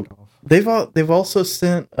 So they've also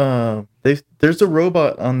sent there's a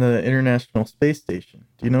robot on the International Space Station.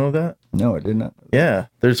 Do you know that? No, I did not. Yeah,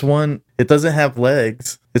 there's one. It doesn't have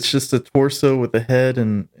legs. It's just a torso with a head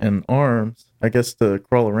and arms, I guess, to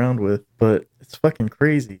crawl around with. But it's fucking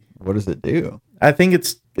crazy. What does it do? I think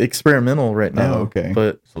it's experimental right now. Oh, okay.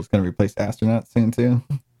 But so it's gonna replace astronauts soon too.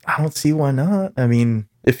 I don't see why not. I mean,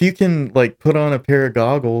 if you can like put on a pair of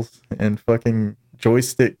goggles and fucking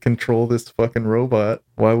joystick control this fucking robot,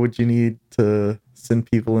 why would you need to send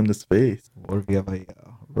people into space? What if you have a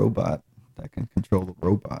robot that can control the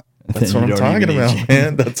robot? That's what I'm talking about,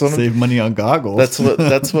 man. That's what save money on goggles.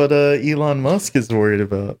 That's what Elon Musk is worried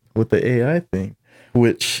about with the AI thing,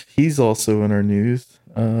 which he's also in our news.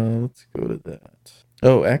 Let's go to that.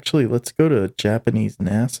 Oh, actually, let's go to Japanese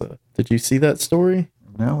NASA. Did you see that story?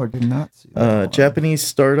 No, I did not see that. Japanese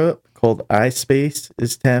startup called iSpace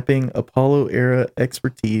is tapping Apollo-era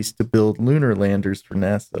expertise to build lunar landers for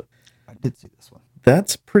NASA. I did see this one.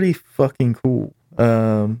 That's pretty fucking cool.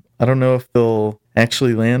 I don't know if they'll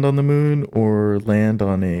actually land on the moon or land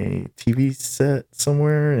on a TV set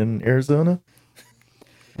somewhere in Arizona.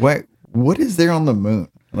 What is there on the moon?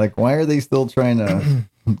 Like, why are they still trying to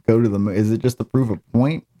go to the moon? Is it just to prove a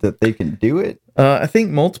point that they can do it? I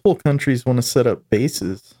think multiple countries want to set up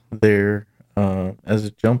bases there as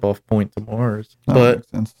a jump-off point to Mars. Oh, but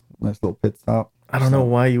makes sense. Nice little pit stop. I don't know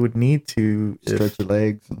why you would need to Stretch your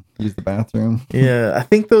legs and use the bathroom. Yeah, I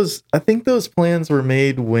think those plans were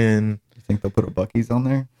made when. You think they'll put a Buc-ee's on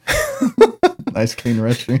there? Nice clean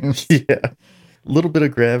restrooms. Yeah, a little bit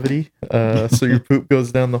of gravity, so your poop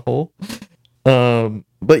goes down the hole.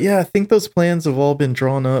 But yeah, I think those plans have all been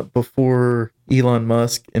drawn up before Elon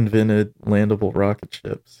Musk invented landable rocket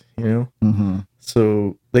ships. You know, Mm-hmm.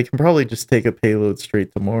 so they can probably just take a payload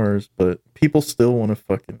straight to Mars. But people still want to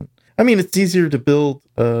fucking. I mean, it's easier to build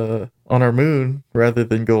on our moon rather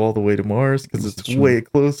than go all the way to Mars because it's That's true. way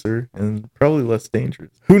closer and probably less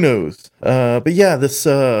dangerous. Who knows? But yeah,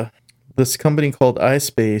 this company called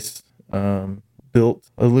iSpace built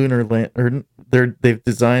a lunar land, or they've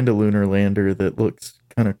designed a lunar lander that looks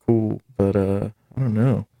kind of cool. But I don't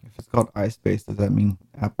know. If it's called iSpace, does that mean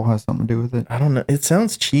Apple has something to do with it? I don't know. It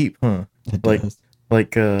sounds cheap, huh? It Like- does.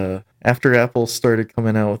 Like after Apple started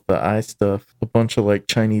coming out with the i stuff, a bunch of like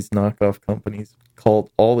Chinese knockoff companies called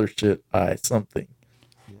all their shit i something.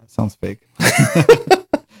 Yeah, it sounds fake. Sounds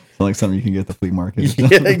like something you can get at the flea market.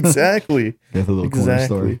 Yeah, exactly. Get the little corner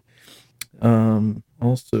store. Exactly.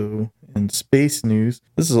 Also in space news,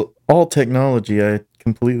 this is all technology. I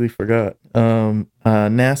completely forgot.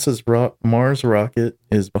 NASA's Mars rocket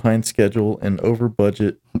is behind schedule and over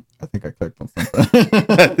budget. I think I clicked on something.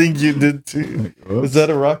 I think you did too. Whoops. Is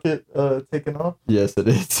that a rocket taking off? Yes, it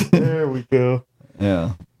is. There we go.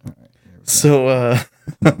 Yeah. All right, So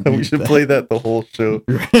we should play that the whole show.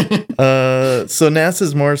 So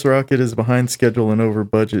NASA's Mars rocket is behind schedule and over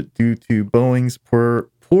budget due to Boeing's poor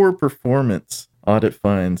performance audit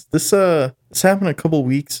finds. This happened a couple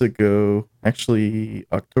weeks ago, actually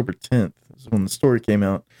October 10th is when the story came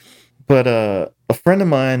out. But a friend of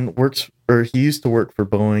mine he used to work for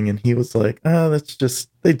Boeing, and he was like, that's just,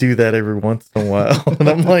 they do that every once in a while. And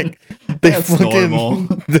I'm like, That's normal.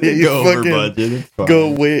 they Go over fucking budget. It's fine. go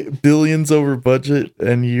way billions over budget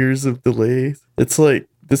and years of delays. It's like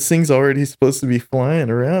this thing's already supposed to be flying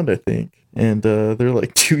around, I think. And they're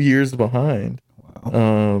like 2 years behind.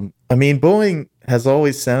 Wow. I mean, Boeing has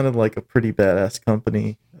always sounded like a pretty badass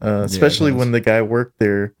company, especially does. when the guy worked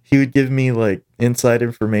there. He would give me like inside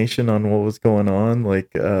information on what was going on, like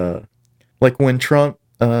when Trump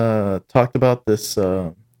talked about this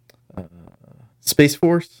Space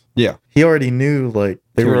Force. Yeah. He already knew like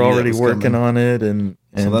they He were already knew that already was working coming. on it, and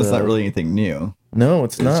So that's not really anything new. no,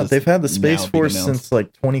 it's not. just They've had the now Space being Force announced. since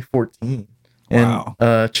like 2014. Wow.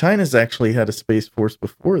 And China's actually had a Space Force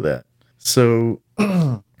before that. So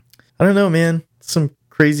I don't know, man. Some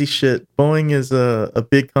crazy shit. Boeing is a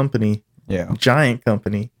big company, Yeah. giant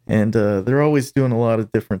company, and they're always doing a lot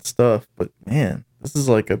of different stuff. But man, this is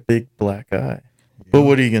like a big black eye. But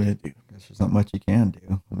what are you gonna do? Guess there's not much you can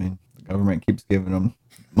do. I mean, the government keeps giving them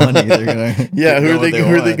money. They're gonna Yeah, keep who are doing they? what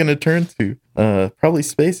Who are they want. going to turn to? Probably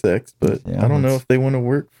SpaceX, but Yeah, I don't know that's- if they want to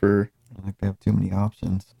work for I don't think they have too many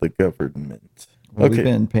options. the government. Well, Okay. We've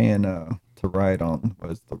been paying to ride on what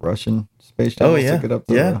is the Russian space shuttle Oh, yeah. to get up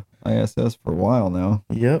to Yeah. the ISS for a while now.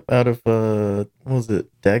 Yep, out of what was it,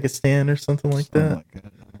 Dagestan or something like Something that? like that.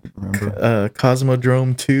 I don't remember.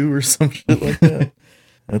 Cosmodrome 2 or some shit like that.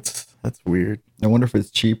 That's weird. I wonder if it's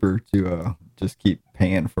cheaper to just keep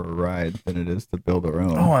paying for a ride than it is to build our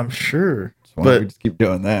own. Oh, I'm sure. So why don't we but- just keep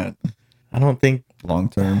doing that I don't think long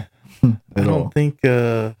term? I don't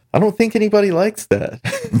think anybody likes that.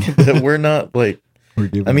 That we're not like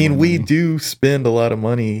I mean, we do spend a lot of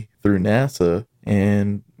money through NASA,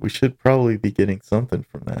 and we should probably be getting something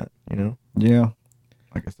from that, you know? Yeah,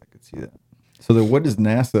 I guess I could see that. So then, what is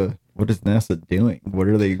NASA doing? What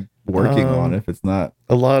are they working on if it's not?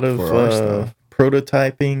 A lot of For our stuff.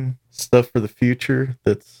 prototyping stuff for the future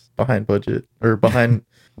that's behind budget or behind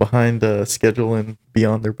schedule and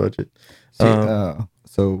beyond their budget. See,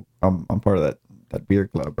 so I'm part of that beer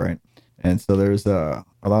club, right? And so there's a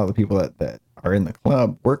lot of the people that are in the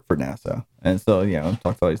club work for NASA, and so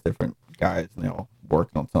talk to all these different guys, and they all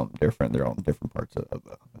working on something different. They're all in different parts of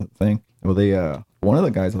the thing. Well, they one of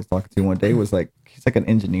the guys I was talking to one day was like, he's like an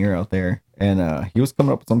engineer out there, and he was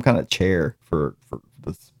coming up with some kind of chair for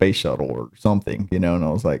the space shuttle or something, and I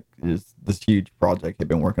was like, it's this huge project they've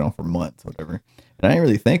been working on for months, whatever. And I didn't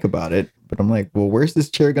really think about it, but I'm like, well, where's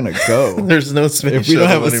this chair gonna go? There's no space If we don't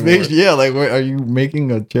have shuttle a anymore. space, yeah, like, are you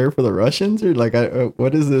making a chair for the Russians, or like,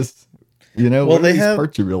 what is this? Well, what are they these have-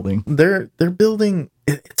 parts you're building? They're building.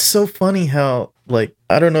 It's so funny how like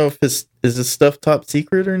I don't know if this stuff top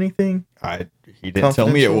secret or anything, He didn't tell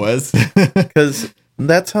me it was. because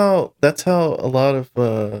that's how a lot of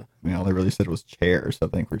I mean, all I really said was chairs. I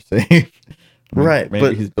think we're safe. Right, Maybe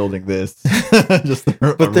but- he's building this. Just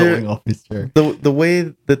But they're- rolling off his chair. the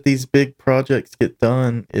way that these big projects get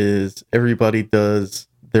done is everybody does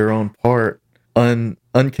their own part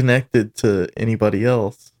unconnected to anybody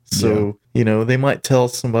else. So, they might tell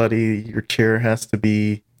somebody your chair has to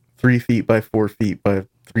be 3 feet by 4 feet by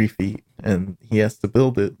 3 feet, and he has to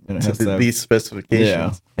build it And it to has to have- these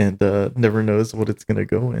specifications, and never knows what it's going to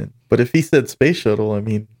go in. But if he said space shuttle, I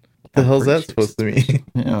mean, what the I'm hell's pretty that sure supposed to mean?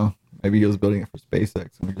 Yeah, maybe he was building it for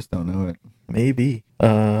SpaceX, and we just don't know it. Maybe.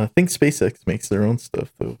 I think SpaceX makes their own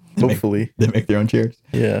stuff, though. They make- Hopefully. They make their own chairs.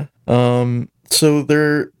 Yeah. So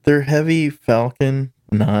their heavy Falcon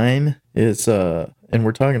 9 is and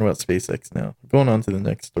we're talking about SpaceX now. Going on to the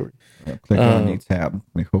next story. Yeah, click on any tab.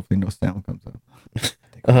 Like, hopefully, no sound comes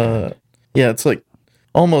up. Yeah, it's like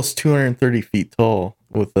almost 230 feet tall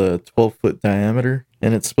with a 12-foot diameter,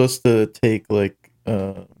 and it's supposed to take like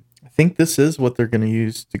I think this is what they're going to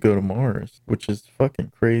use to go to Mars, which is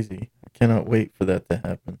fucking crazy. I cannot wait for that to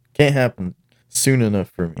happen. Can't happen soon enough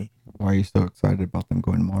for me. Why are you so excited about them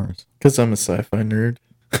going to Mars? Because I'm a sci-fi nerd.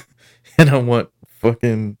 And I want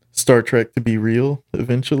fucking Star Trek to be real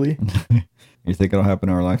eventually. You think it'll happen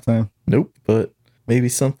in our lifetime? Nope. But maybe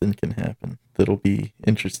something can happen that'll be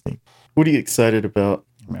interesting. What are you excited about?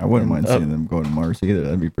 I mean, I wouldn't mind seeing them go to Mars either.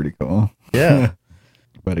 That'd be pretty cool. Yeah.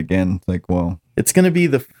 But again, it's like, well, It's gonna be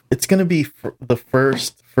the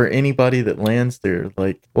first for anybody that lands there.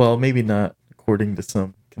 Like, well, maybe not according to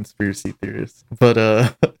some conspiracy theorists,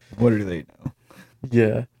 but what do they know?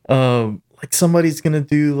 yeah, like somebody's gonna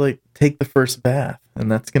take the first bath,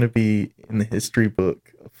 and that's gonna be in the history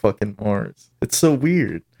book of fucking Mars. It's so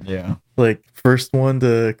weird. Yeah. Like, first one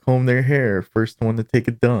to comb their hair, first one to take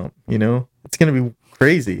a dump. It's gonna be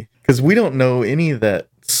crazy because we don't know any of that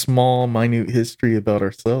small, minute history about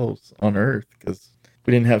ourselves on Earth because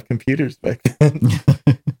we didn't have computers back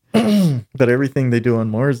then. But everything they do on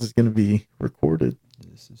Mars is going to be recorded.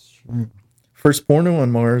 This is true. First porno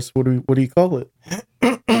on Mars. What do you call it?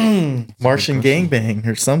 Martian question. gangbang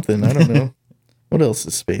or something. I don't know. What else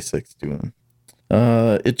is SpaceX doing?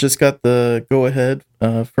 It just got the go-ahead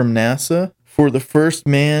from NASA for the first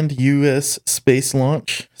manned U.S. space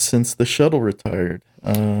launch since the shuttle retired.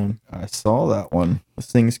 I saw that one.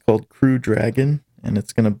 This thing's called Crew Dragon, and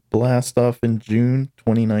it's going to blast off in June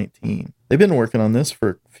 2019. They've been working on this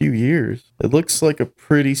for a few years. It looks like a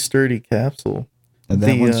pretty sturdy capsule. And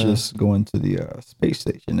that one's just going to the space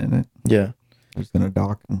station, isn't it? Yeah. It's going to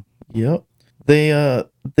dock. Yep.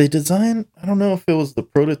 They designed, I don't know if it was the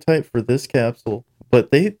prototype for this capsule, but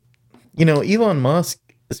Elon Musk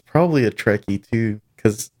is probably a Trekkie too,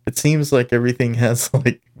 because it seems like everything has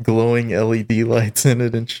like glowing LED lights in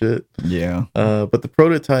it and shit. Yeah. But the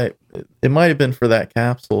prototype, it might have been for that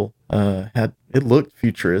capsule, it looked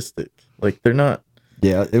futuristic. Like they're not.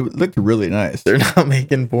 Yeah, it looked really nice. They're not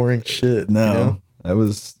making boring shit. No. You know? That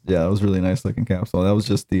was really nice looking capsule. That was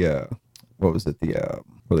just the what was it? The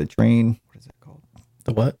where they train. What is it called?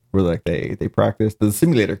 The what? Where like they practice the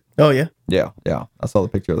simulator. Oh yeah. Yeah. I saw the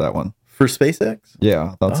picture of that one. For SpaceX?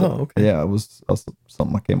 Yeah, I thought so. Okay. Yeah, it was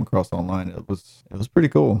something I came across online. It was pretty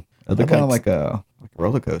cool. It looked kind of like a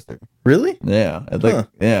roller coaster. Really? Yeah, it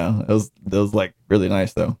looked, yeah. It was like really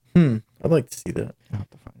nice though. I'd like to see that. I'll have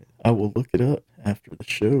to find it. I will look it up after the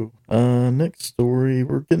show. Next story.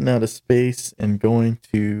 We're getting out of space and going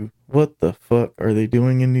to what the fuck are they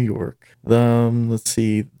doing in New York? Let's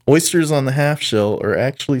see. Oysters on the half shell are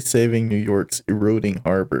actually saving New York's eroding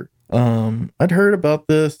harbor. I'd heard about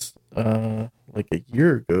this like a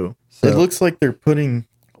year ago. So- It looks like they're putting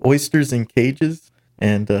oysters in cages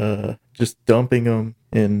and just dumping them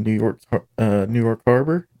in New York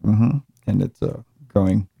Harbor. Mm-hmm. And it's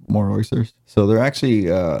growing more oysters. So they're actually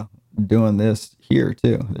doing this here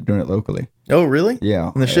too. They're doing it locally. Oh, really?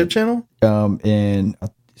 Yeah. On the ship channel? In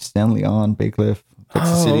San Leon, Bay Cliff,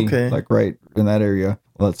 Texas Oh, City, okay. like right in that area.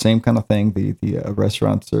 Well, that same kind of thing. The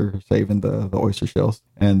restaurants are saving the oyster shells,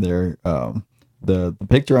 and they're the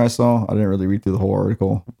picture I saw. I didn't really read through the whole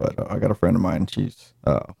article, but I got a friend of mine. She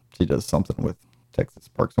does something with Texas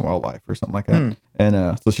Parks and Wildlife or something like that,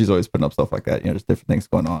 and so she's always putting up stuff like that. Just different things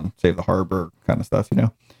going on, save the harbor kind of stuff,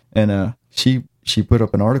 And she put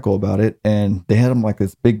up an article about it, and they had them like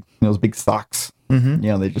this big, those big socks. Mm-hmm.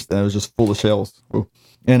 It was just full of shells. Ooh.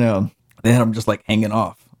 And they had them just like hanging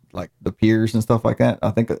off like the piers and stuff like that.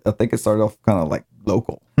 I think it started off kind of like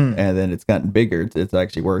local, and then it's gotten bigger. It's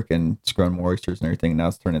actually working. It's growing more oysters and everything. And now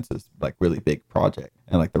it's turned into this like really big project,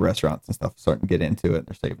 and like the restaurants and stuff are starting to get into it.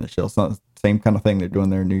 They're saving the shells. So same kind of thing they're doing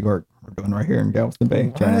there in New York. We're doing right here in Galveston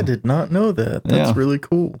Bay. I did not know that. That's Yeah. really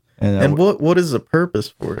cool. And what is the purpose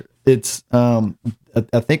for it? it's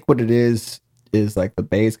I think what it is like the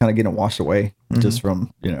bay is kind of getting washed away just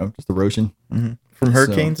from just erosion. From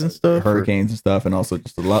hurricanes and stuff? Hurricanes and stuff, and also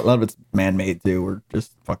just a lot of it's man-made too. We're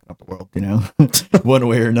just fucking up the world, one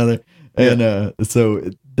way or another. And so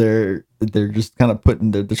they're just kind of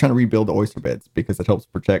they're trying to rebuild the oyster beds because it helps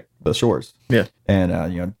protect the shores. Yeah.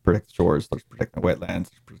 And protect the shores, there's protecting the wetlands,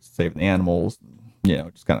 saving the animals.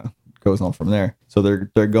 Just kind of goes on from there. So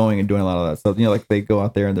they're going and doing a lot of that stuff. Like they go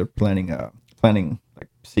out there and they're planting like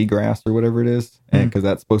seagrass or whatever it is, and because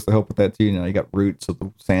that's supposed to help with that too. You got roots, so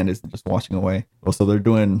the sand isn't just washing away. Well, so they're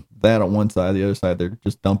doing that on one side. The other side, they're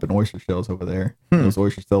just dumping oyster shells over there. Those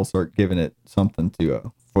oyster shells start giving it something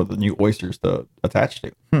to for the new oysters to attach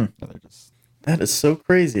to. And they're just That is so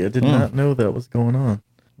crazy. I did not know that was going on.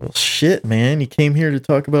 Well, shit, man. You came here to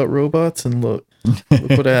talk about robots, and look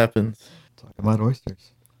what happens. talking about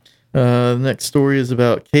oysters. The next story is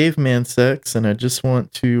about caveman sex, and I just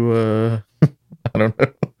want to, I don't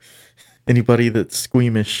know, anybody that's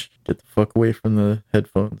squeamish, get the fuck away from the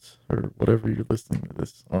headphones or whatever you're listening to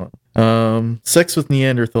this on. Sex with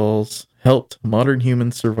Neanderthals helped modern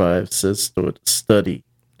humans survive, says study.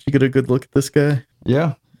 Did you get a good look at this guy?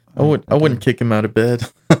 Yeah. I wouldn't kick him out of bed.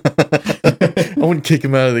 I wouldn't kick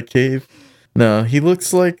him out of the cave. No, he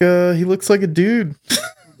looks like a dude.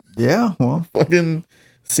 Yeah. Well, Fucking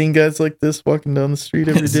seen guys like this walking down the street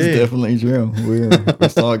every this day. is definitely true. We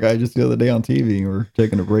saw a guy just the other day on TV. We're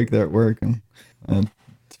taking a break there at work, and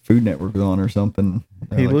Food Network was on or something.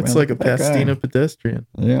 He They're looks "Man, like a look at that guy." Pasadena pedestrian.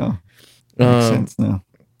 Yeah. Makes sense now.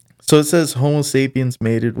 So it says Homo sapiens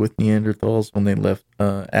mated with Neanderthals when they left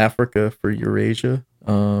Africa for Eurasia.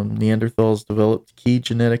 Neanderthals developed key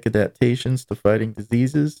genetic adaptations to fighting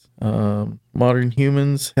diseases. Modern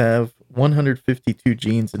humans have 152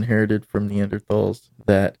 genes inherited from Neanderthals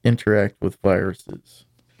that interact with viruses.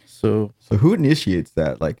 So So who initiates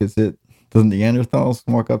that? Like, is it the Neanderthals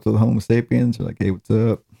walk up to the Homo sapiens? Or like, hey, what's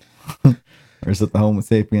up? Or is it the Homo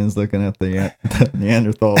sapiens looking at the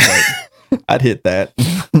Neanderthals like, I'd hit that.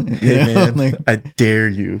 hey man, Like, I dare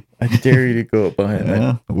you. I dare you to go up behind that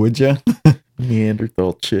yeah, would you?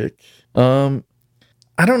 Neanderthal chick.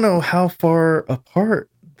 I don't know how far apart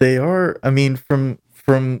they are. I mean, from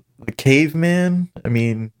the caveman, I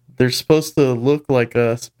mean, they're supposed to look like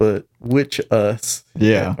us, but which us?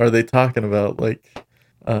 Yeah. Are they talking about? Like,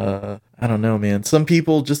 I don't know, man. Some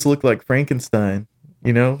people just look like Frankenstein,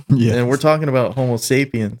 you know? Yes. And we're talking about Homo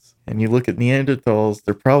sapiens. And you look at Neanderthals,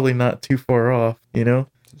 they're probably not too far off, you know?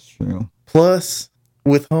 It's true. Plus,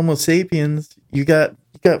 with Homo sapiens, you got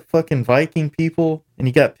fucking Viking people and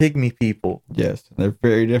you got pygmy people. Yes, they're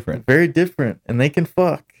very different. Very different. And they can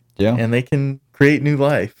fuck. Yeah. And they can create new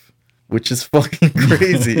life, which is fucking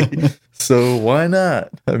crazy. So why not?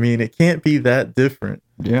 I mean, it can't be that different.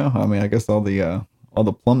 Yeah, I mean, I guess all the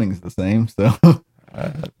plumbing's the same, so.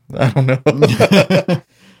 I don't know.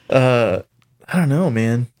 I don't know,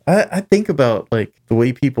 man. I think about like the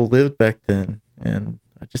way people lived back then, and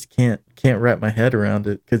I just can't wrap my head around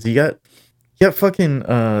it, because you got fucking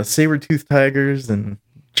saber-toothed tigers and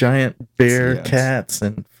giant bear Yes. cats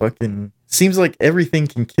and fucking seems like everything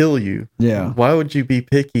can kill you. Yeah. Why would you be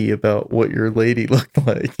picky about what your lady looked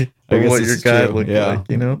like I or guess what your it's guy true. looked Yeah. like?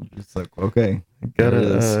 You know, It's like, okay, you there it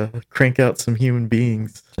is. gotta crank out some human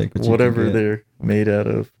beings, Take what you can whatever get. they're made out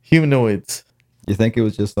of. Humanoids. You think it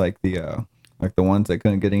was just like the ones that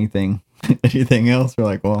couldn't get anything else? We're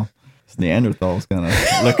like, well, this Neanderthal's gonna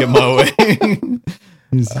look at my way.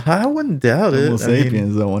 These I wouldn't doubt it. Homo I mean,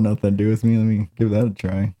 sapiens don't want nothing to do with me. Let me give that a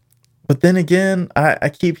try. but then again, I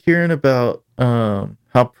keep hearing about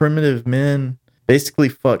how primitive men basically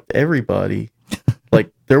fucked everybody.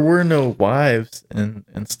 Like there were no wives and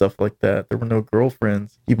stuff like that. There were no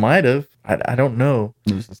girlfriends. You might have. I don't know.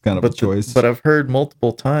 It was just kind of a choice. But I've heard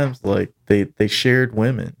multiple times like they shared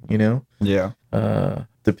women, you know, yeah,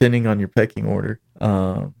 depending on your pecking order.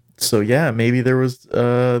 So yeah, maybe there was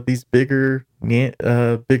these bigger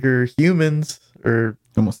humans or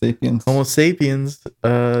Homo sapiens. Homo sapiens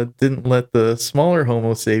didn't let the smaller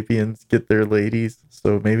Homo sapiens get their ladies,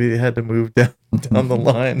 so maybe they had to move down the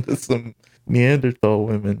line to some Neanderthal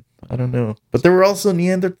women. I don't know, but there were also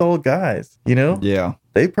Neanderthal guys. You know, Yeah,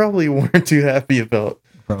 they probably weren't too happy about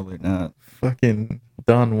probably not. fucking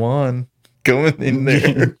Don Juan going in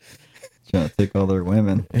there. Trying to take all their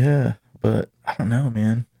women. Yeah, but I don't know,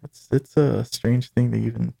 man. It's a strange thing to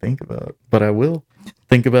even think about, but I will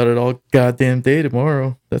think about it all goddamn day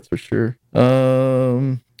tomorrow. That's for sure.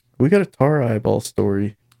 We got a tar eyeball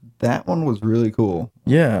story. That one was really cool.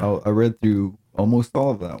 Yeah, I read through almost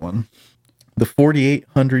all of that one. the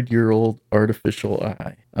 4,800-year-old artificial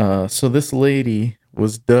eye. So this lady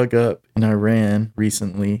was dug up in Iran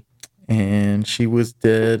recently, and she was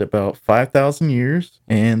dead about 5,000 years.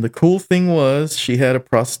 And the cool thing was she had a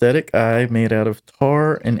prosthetic eye made out of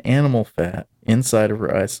tar and animal fat inside of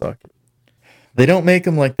her eye socket. They don't make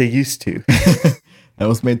them like they used to. That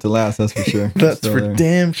was made to last, that's for sure. That's Still for there.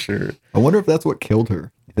 damn sure. I wonder if that's what killed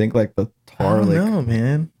her. You think like the I tar don't like know,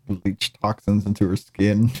 man. leached toxins into her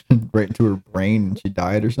skin, right into her brain, and she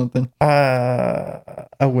died or something?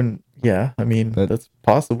 I wouldn't. Yeah, I mean, But- that's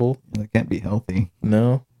possible. That can't be healthy.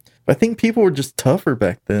 No. I think people were just tougher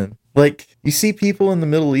back then. Like, you see people in the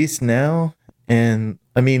Middle East now, and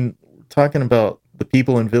I mean, we're talking about the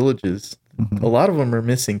people in villages. Mhm. A lot of them are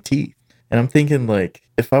missing teeth. And I'm thinking, like,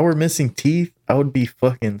 if I were missing teeth, I would be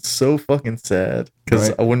fucking so fucking sad because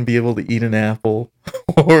Right. I wouldn't be able to eat an apple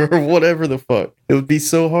or whatever the fuck. It would be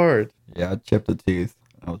so hard. Yeah, I chipped a tooth.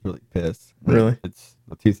 I was really pissed. Really? It's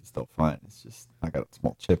the tooth is still fine. It's just I got a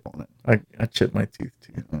small chip on it. I chipped my tooth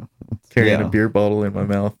too. Yeah. Carrying Yeah. a beer bottle in my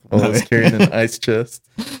mouth while I was carrying an ice chest.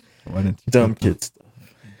 Why didn't you Dumb put the kid stuff.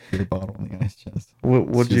 beer bottle in the ice chest? What'd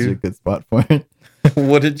It's usually you a good spot for it.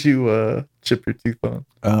 what did you chip your tooth on?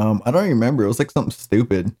 I don't remember. It was like something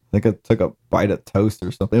stupid. I think I took a bite of toast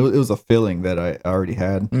or something. It was a filling that I already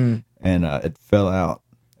had, and it fell out.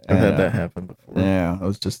 I've had And, that happen before. Yeah, it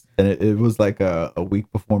was just, and it was like a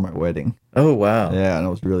week before my wedding. Oh wow. Yeah, and I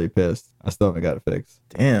was really pissed. I still haven't got it fixed.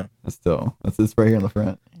 Damn. It's right here in the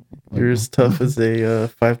front. You're as tough as a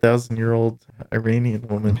 5,000-year-old Iranian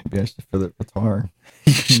woman. Maybe I should fill it with tar.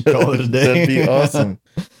 You should. Call it a day. That'd be awesome.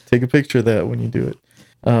 Take a picture of that when you do it.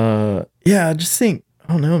 Yeah, I just think,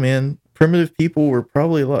 I don't know, man. Primitive people were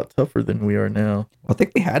probably a lot tougher than we are now. I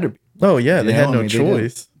think they had to be. Oh yeah, they Yeah, had I no mean, they didn't-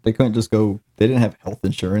 choice. They couldn't just go. They didn't have health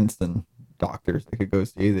insurance and doctors they could go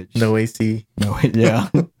see. They just, No AC. no, yeah,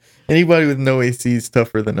 Anybody with no AC is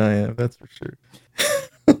tougher than I am. That's for sure.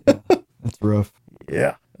 that's rough.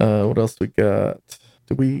 Yeah. What else we got?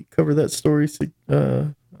 Did we cover that story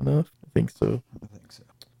enough? I think so. I think so.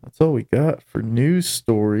 That's all we got for news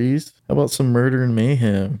stories. How about some murder and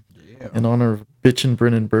mayhem Yeah. in honor of bitchin'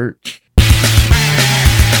 Brennan Birch?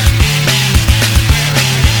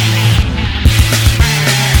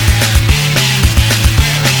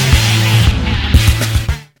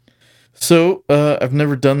 So, I've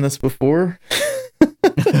never done this before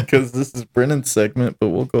because this is Brennan's segment, but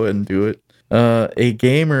we'll go ahead and do it. A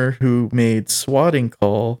gamer who made swatting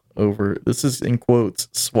call over, this is in quotes,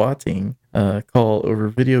 swatting call over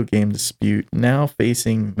video game dispute, now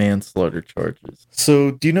facing manslaughter charges.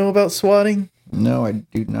 So, do you know about swatting? No, I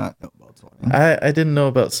do not know about swatting. I didn't know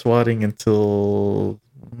about swatting until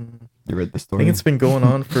You read the I story? think it's been going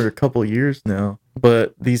on for a couple years now.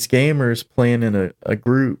 But these gamers playing in a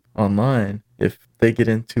group online, if they get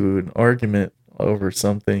into an argument over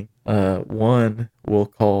something, one will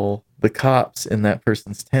call the cops in that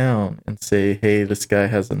person's town and say, hey, this guy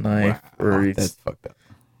has a knife. Wow, Or he's, that's fucked up.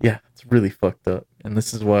 yeah, it's really fucked up. And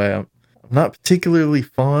this is why I'm not particularly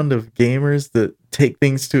fond of gamers that take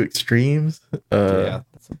things to extremes. Yeah,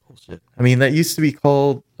 that's some bullshit. I mean, that used to be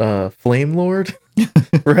called Flame Lord,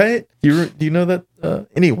 right? Do you know that?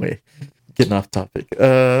 Anyway, getting off topic.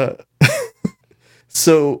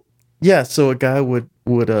 So a guy would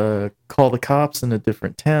call the cops in a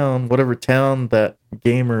different town, whatever town that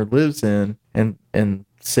gamer lives in, and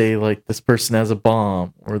say like this person has a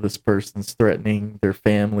bomb or this person's threatening their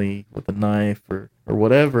family with a knife or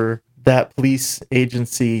whatever. That police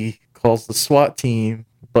agency calls the SWAT team,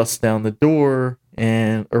 busts down the door,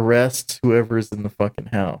 and arrests whoever is in the fucking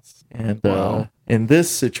house. And Wow. in this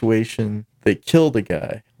situation, they killed a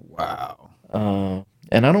guy. Wow.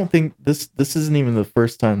 And I don't think this isn't even the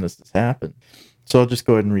first time this has happened. So I'll just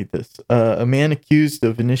go ahead and read this. A man accused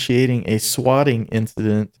of initiating a swatting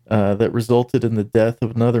incident that resulted in the death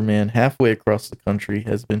of another man halfway across the country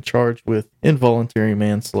has been charged with involuntary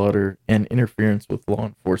manslaughter and interference with law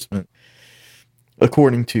enforcement,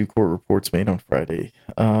 according to court reports made on Friday.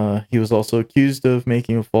 He was also accused of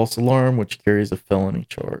making a false alarm, which carries a felony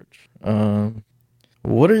charge.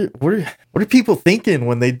 What are people thinking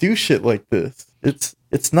when they do shit like this?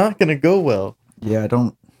 It's not going to go well Yeah, I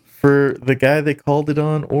don't. for the guy they called it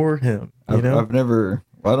on or him. I've never.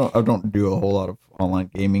 I don't do a whole lot of online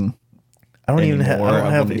gaming. I don't even have. I anymore. don't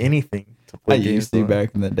I've have only- anything to play I games used to on.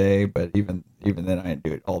 back in the day, but even then, I didn't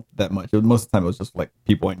do it all that much. Most of the time, it was just like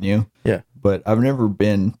people I knew. Yeah. But I've never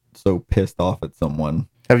been so pissed off at someone.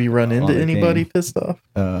 Have you run into on the anybody game. pissed off?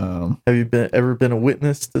 Have you ever been a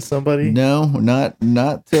witness to somebody? No, not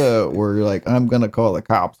where you're like, I'm gonna call the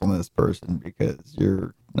cops on this person because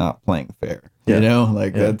you're not playing fair. Yeah. You know,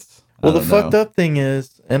 like Yeah. that's. Well, the fucked up thing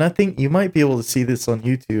is, and I think you might be able to see this on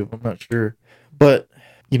YouTube, I'm not sure, but,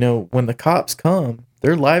 when the cops come,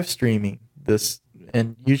 they're live streaming this,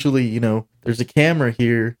 and usually, there's a camera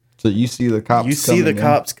here. So you see the cops. You see the coming in.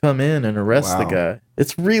 cops come in and arrest the Wow. guy.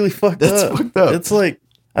 It's really fucked That's up. fucked up. It's like,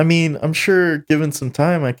 I mean, I'm sure given some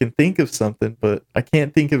time I can think of something, but I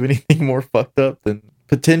can't think of anything more fucked up than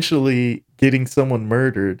potentially getting someone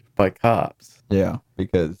murdered by cops. Yeah,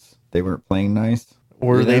 because they weren't playing nice.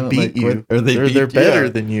 Or You they know, beat like, you. what- or they beat they're you, better yeah.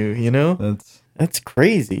 than you, That's That's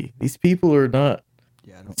crazy. These people are not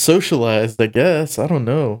yeah. I don't, socialized, I guess. I don't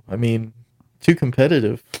know. I mean, too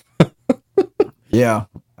competitive. yeah,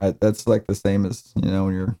 that's like the same as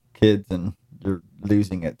when you're kids and you're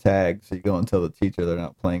losing at tag, so you go and tell the teacher they're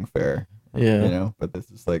not playing fair. Yeah. But this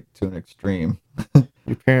is like to an extreme.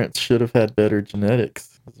 Your parents should have had better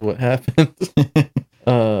genetics, is what happened.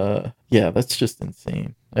 Yeah, that's just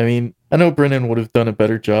insane. I mean, I know Brennan would have done a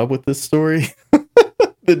better job with this story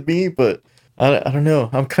than me, but I don't know.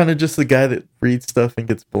 I'm kind of just the guy that reads stuff and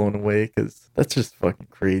gets blown away because that's just fucking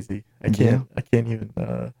crazy. I can't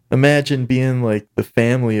even imagine being like the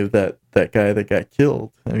family of that guy that got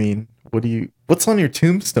killed. I mean, what's on your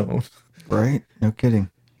tombstone? Right? No kidding.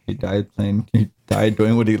 He died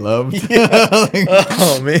doing what he loved. Like-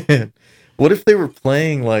 Oh man. What if they were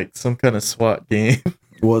playing like some kind of SWAT game?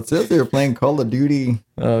 Well, it says they were playing Call of Duty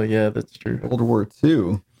Oh yeah, that's true. World War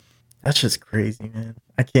II. That's just crazy, man.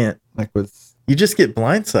 I can't. Like, You just get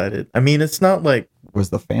blindsided. I mean, it's not like,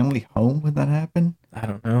 was the family home when that happened? I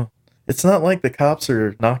don't know. It's not like the cops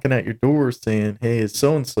are knocking at your door saying, "Hey, is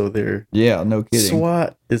so and so there?" Yeah, no kidding.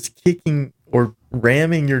 SWAT is kicking or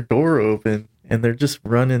ramming your door open, and they're just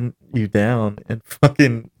running you down and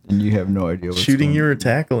fucking And you have no idea what's shooting going you or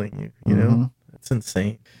tackling you. You know, Mhm. that's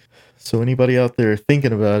insane. So anybody out there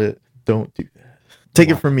thinking about it, don't do that. Take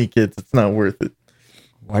it from me, kids. It's not worth it.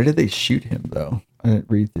 Why did they shoot him though? I didn't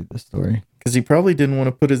read through the story. Because he probably didn't want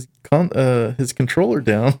to put his controller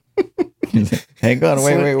down. He's like, hang on,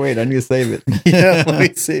 wait! I need to save it. Yeah, let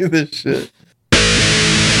me save this shit.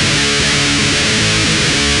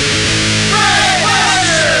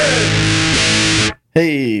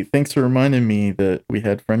 Hey, thanks for reminding me that we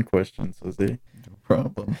had friend questions, Jose. No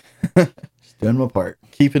problem. Just doing my part.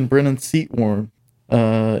 Keeping Brennan's seat warm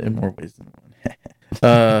in more ways than one.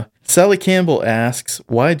 Sally Campbell asks,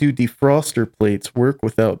 why do defroster plates work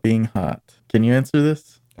without being hot? Can you answer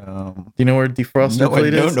this? Do you know where a defroster No, I plate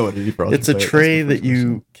don't is? know what a defroster It's a plate is. tray That's the that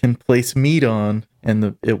you can place meat on,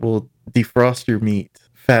 and it will defrost your meat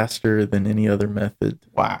faster than any other method.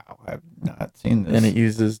 Wow, I've not seen this. And it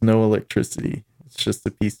uses no electricity. It's just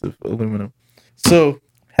a piece of aluminum. So,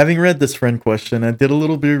 having read this friend question, I did a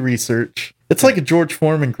little bit of research. It's like a George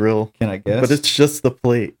Foreman grill, Can I guess? but it's just the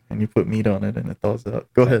plate, and you put meat on it, and it thaws out.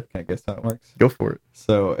 Go ahead. Can I guess how it works? Go for it.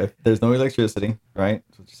 So if there's no electricity, right?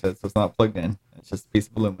 That's what you said. So it's not plugged in. It's just a piece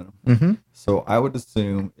of aluminum. Mm-hmm. So I would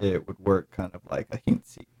assume it would work kind of like a heat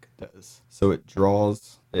sink does. So it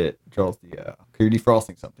draws the you're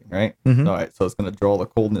defrosting something, right? Mhm. All right. So it's going to draw the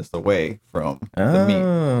coldness away from the meat.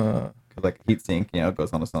 Ah, Because like a heat sink, it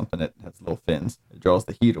goes onto something that has little fins. It draws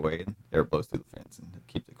the heat away and air blows through the fins and it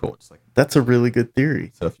keeps it cold. Just like that's a really good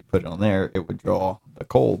theory. so, if you put it on there, it would draw the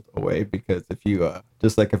cold away. Because if you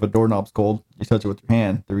just like if a doorknob's cold, you touch it with your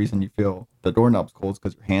hand. The reason you feel the doorknob's cold is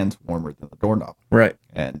because your hand's warmer than the doorknob. Right.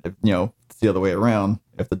 And if it's the other way around,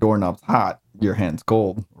 if the doorknob's hot, your hand's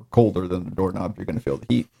cold or colder than the doorknob, you're going to feel the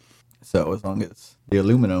heat. So as long as the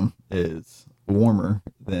aluminum is warmer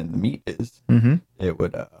than the meat is, Mm-hmm. it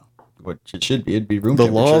would what it should be, it'd be room The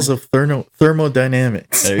temperature. laws of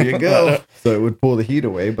thermodynamics. There you go. So it would pull the heat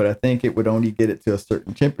away, but I think it would only get it to a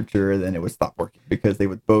certain temperature, and then it would stop working because they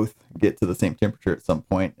would both get to the same temperature at some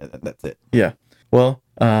point, and then that's it. Yeah. Well,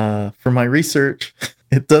 for my research,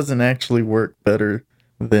 it doesn't actually work better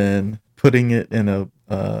than putting it in a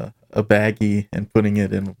baggie and putting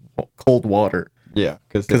it in cold water. Yeah,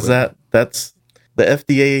 because That's the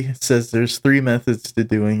FDA says there's 3 methods to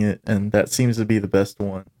doing it, and that seems to be the best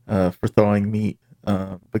one for thawing meat.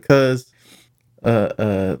 Because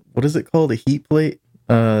what is it called? A heat plate?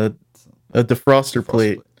 A defroster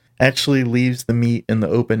plate actually leaves the meat in the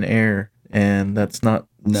open air, and that's not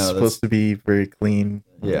supposed to be very clean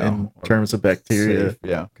in terms of bacteria. safe,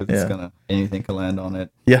 yeah, because Yeah. anything can land on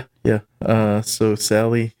it. Yeah. So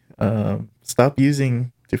Sally, stop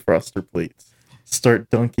using defroster plates. Start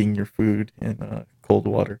dunking your food in cold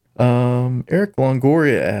water. Eric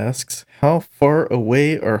Longoria asks, how far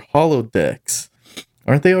away are holodecks?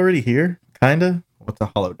 Aren't they already here? Kinda. What's a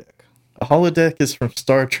holodeck? A holodeck is from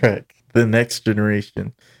Star Trek, The Next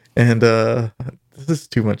Generation. And this is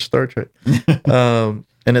too much Star Trek.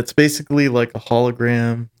 And it's basically like a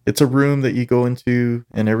hologram. It's a room that you go into,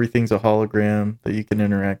 and everything's a hologram that you can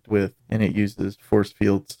interact with, and it uses force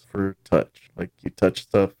fields for touch. Like you touch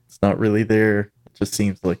stuff, it's not really there. It just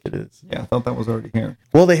seems like it is. Yeah, I thought that was already here.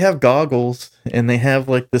 Well, they have goggles, and they have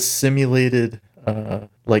like this simulated,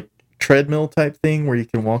 like treadmill type thing where you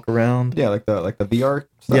can walk around. Yeah, like the VR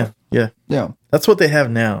stuff. Yeah. That's what they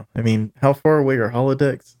have now. I mean, how far away are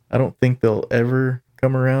holodecks? I don't think they'll ever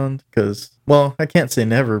come around because, well, I can't say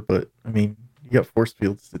never, but I mean, you got force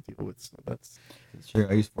fields to deal with, so that's Sure,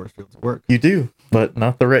 I use force fields at work. you do, but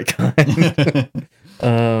not the right kind.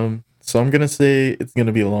 So I'm gonna say it's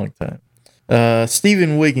gonna be a long time.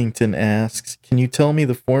 Stephen Wigington asks, "Can you tell me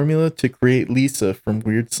the formula to create Lisa from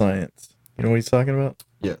Weird Science?" You know what he's talking about?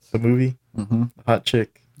 Yes. The movie, Mm-hmm. the hot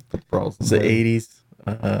chick. The bras in It's the the head. 80s.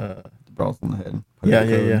 The bras in the head. Put Yeah, in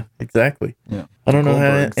the code. yeah, exactly. Yeah. I don't know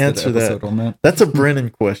how Goldberg's to did an answer that. episode on that. That's a Brennan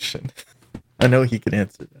question. I know he could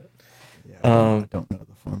answer that. Yeah, Um, I don't know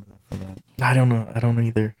the formula for that. I don't know. I don't know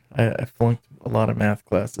either. I flunked a lot of math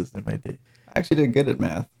classes in my day. I actually did good at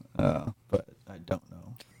math, but I don't know.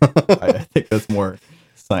 I think that's more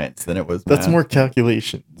science than it was math. That's more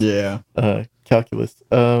calculation. Yeah. Calculus.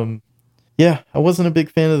 Yeah, I wasn't a big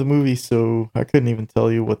fan of the movie, so I couldn't even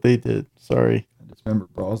tell you what they did. Sorry. I just remember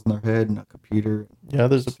bras in their head and a computer. Yeah,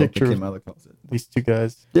 there's a Something picture came of out of the closet. these 2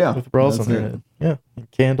 guys Yeah. with bras on that's their it. head. Yeah, and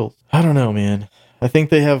candles. I don't know, man. I think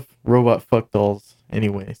they have robot fuck dolls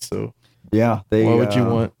anyway, so Yeah. They, why would you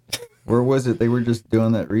want... Where was it? They were just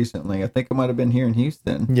doing that recently. I think it might have been here in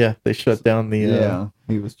Houston. Yeah, they shut down the Yeah.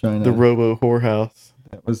 He was trying the to. robo whorehouse.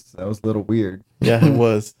 That was a little weird. Yeah, it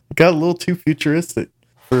was. It got a little too futuristic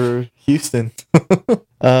for Houston.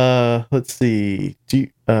 Let's see.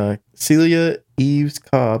 Celia Eves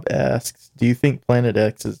Cobb asks, "Do you think Planet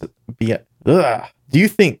X is Do you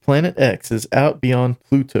think Planet X is out beyond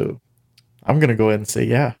Pluto?" I'm gonna go ahead and say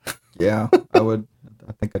yeah. Yeah.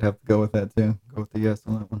 I think I'd have to go with that too. Go with the yes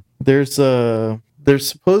on that one. There's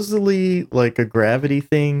supposedly like a gravity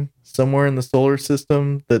thing somewhere in the solar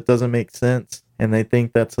system that doesn't make sense, and they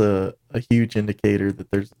think that's a huge indicator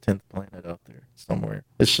that there's a 10th planet out there somewhere.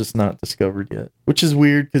 It's just not discovered yet, which is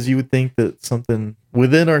weird because you would think that something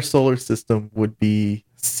within our solar system would be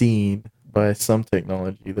seen by some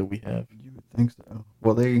technology that we have. You would think so.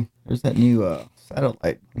 Well, there's that new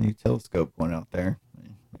satellite, new telescope going out there,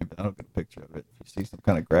 Maybe I'll get a picture of it. If you see some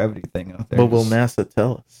kind of gravity thing out there, But will just NASA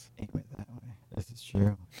tell us? aim it that way. This is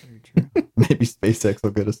true. Very true. Maybe SpaceX will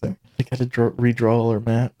get us there. We got to redraw all our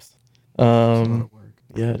maps. It's a lot of work.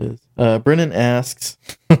 Yeah, it is. Brennan asks,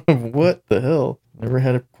 what the hell? Never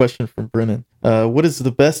had a question from Brennan. What is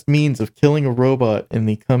the best means of killing a robot in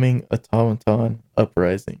the coming automaton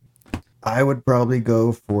uprising? I would probably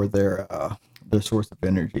go for their source of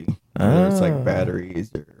energy. Whether it's like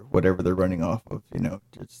batteries or whatever they're running off of,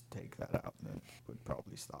 just take that out and it would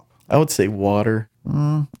probably stop. I would say water.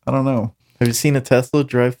 I don't know. Have you seen a Tesla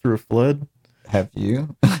drive through a flood? Have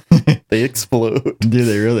you? They explode. Do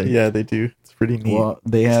they really? Yeah, they do. It's pretty neat. Well,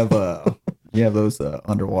 they have you have those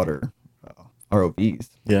underwater ROVs.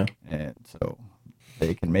 Yeah. And so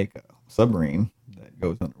they can make a submarine that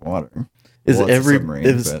goes underwater. Is Well, it's a every submarine,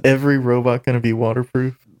 is but every robot going to be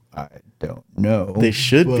waterproof? I don't know. They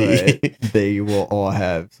should be. but they will all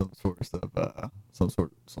have some sort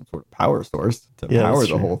of power source to Yeah, power that's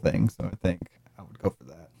the true. whole thing. So I think I would go for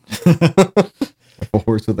that. If a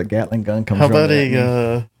horse with a Gatling gun comes How about running at me,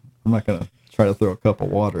 a I'm not gonna try to throw a cup of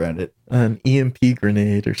water at it. an EMP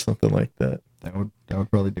grenade or something like that? That would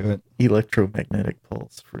probably do it. Electromagnetic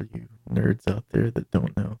pulse for you nerds out there that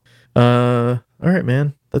don't know. All right,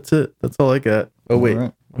 man. That's it. That's all I got. Oh wait, All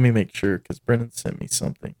right. let me make sure because Brennan sent me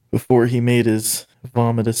something before he made his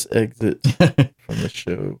vomitous exit from the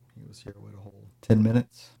show. He was here with a whole 10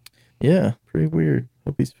 minutes. Yeah, pretty weird.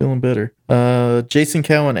 Hope he's feeling better. Jason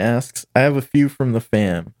Cowan asks, I have a few from the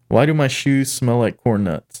fam. Why do my shoes smell like corn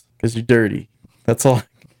nuts? Because you're dirty. That's all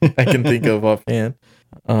I can think of offhand.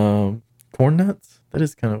 Corn nuts? That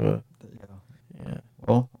is kind of a... Yeah.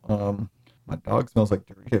 Well, my dog smells like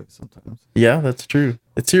Doritos sometimes. Yeah, that's true.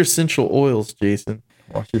 It's your essential oils, Jason.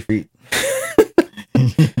 Wash your feet.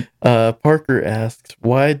 Parker asks,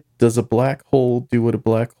 why does a black hole do what a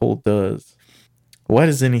black hole does? Why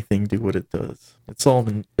does anything do what it does? It's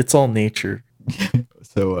all nature.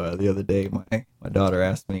 So the other day, my daughter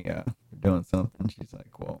asked me, we're doing something. She's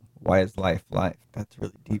like, "Well, why is life life?" That's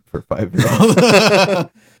really deep for a 5-year-old.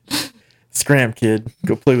 Scram, kid.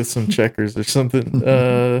 Go play with some checkers or something.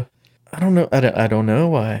 I don't know. I don't know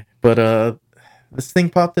why, but this thing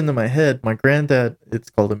popped into my head. My granddad. It's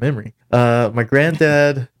called a memory. My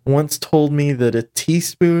granddad once told me that a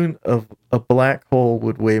teaspoon of a black hole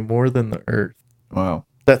would weigh more than the Earth. Wow,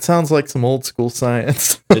 That sounds like some old school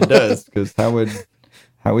science. it does. Because how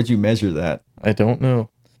would you measure that? I don't know.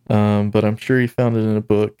 But I'm sure he found it in a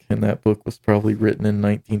book, and that book was probably written in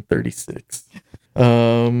 1936.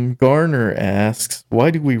 Garner asks,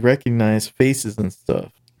 why do we recognize faces and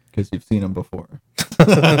stuff? Because you've seen them before.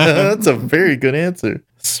 That's a very good answer.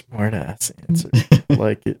 Smart ass answer.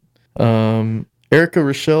 Like it. Erica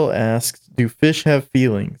Rochelle asks, do fish have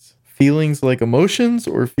feelings? Feelings like emotions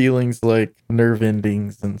or feelings like nerve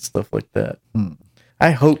endings and stuff like that? I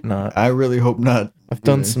hope not. I really hope not. I've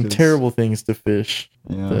done either, some 'cause, terrible things to fish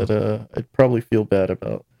Yeah, that I'd probably feel bad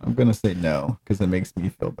about. I'm gonna say no because it makes me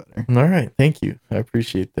feel better. All right, thank you. I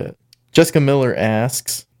appreciate that. Jessica Miller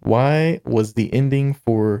asks, why was the ending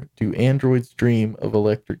for Do Androids Dream of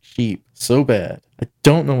Electric Sheep so bad? I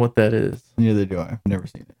don't know what that is. Neither do I. I've never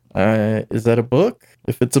seen it. Is that a book?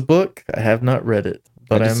 If it's a book, I have not read it.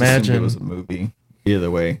 But I just assumed imagine it was a movie.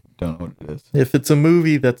 Either way, don't know what it is. if it's a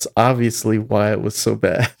movie, that's obviously why it was so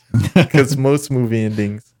bad. Because most movie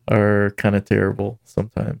endings are kind of terrible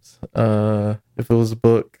sometimes. If it was a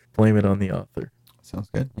book, blame it on the author. Sounds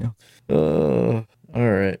good. Yeah. All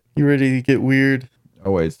right. You ready to get weird?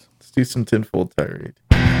 Always. Let's do some tinfoil tirade.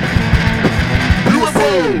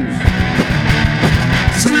 UFOs!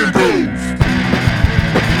 Seeing ghosts!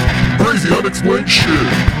 Crazy unexplained shit!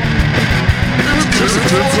 It's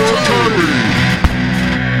tinfoil tirade!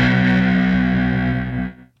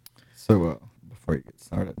 So, before you get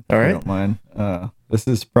started, All if right. you don't mind, this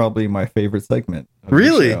is probably my favorite segment. Of the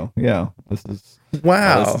Really? show. Yeah. This is. I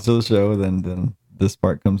Wow. listen to the show, then this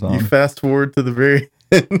part comes on. You fast forward to the very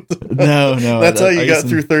end. No, That's how you I got used to-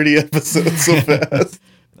 through 30 episodes so fast.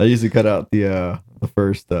 I usually cut out the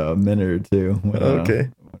first minute or two. When, Okay.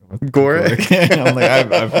 with Gorek. I'm like,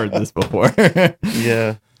 I've heard this before.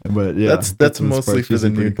 Yeah. But yeah, That's this mostly part's for the usually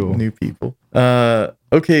new pretty cool. new people.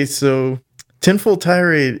 Okay, so Tinfoil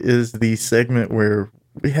Tirade is the segment where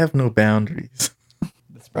we have no boundaries.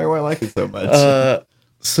 That's probably why I like it so much.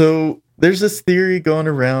 So there's this theory going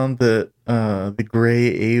around that the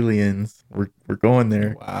gray aliens, we're going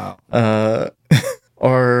there, Wow,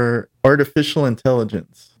 are artificial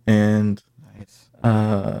intelligence, and nice.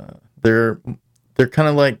 they're kind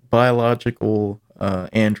of like biological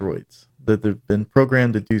androids that they've been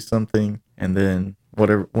programmed to do something, and then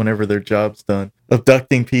whenever their job's done,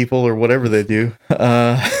 abducting people or whatever they do,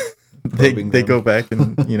 they Probing they them. go back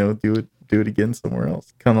and do it again somewhere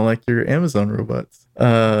else, kind of like your Amazon robots.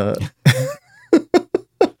 They're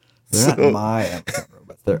So- not my Amazon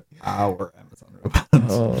robots. They're our Amazon robots.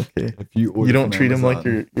 Oh, okay. If you order You don't from treat them like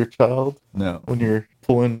Amazon- your child No. when you're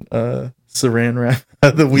pulling saran wrap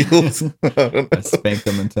out of the wheels. I don't know. I spank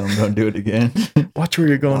them and tell them don't do it again. Watch where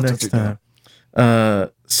you're going Watch next where you're time.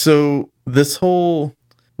 So this whole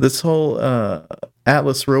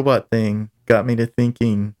Atlas robot thing got me to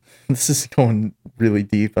thinking. This is going really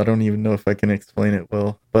deep. I don't even know if I can explain it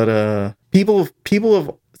well. But people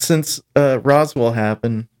have since Roswell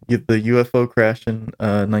happened, the UFO crash in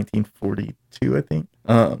 1942, I think,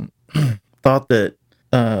 thought that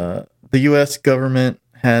the U.S. government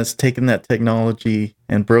has taken that technology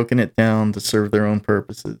and broken it down to serve their own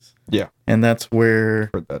purposes. Yeah. And that's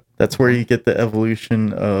where Heard that. that's where you get the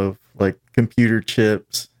evolution of like computer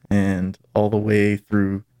chips and all the way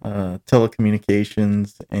through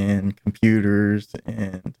telecommunications and computers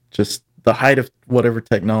and just the height of whatever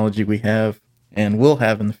technology we have and will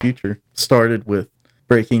have in the future started with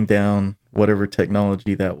breaking down whatever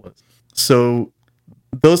technology that was. So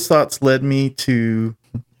those thoughts led me to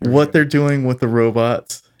what they're doing with the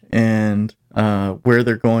robots and where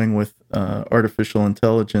they're going with artificial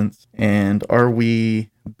intelligence. And are we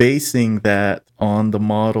basing that on the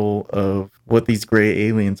model of what these gray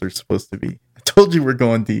aliens are supposed to be? I told you we're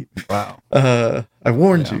going deep. Wow. I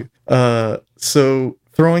warned Yeah. you. So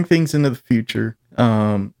throwing things into the future,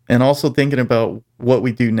 and also thinking about what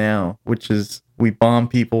we do now, which is we bomb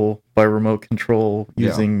people by remote control Yeah.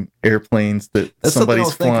 using airplanes that That's something I somebody's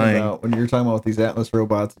was thinking flying. about when you were talking about these Atlas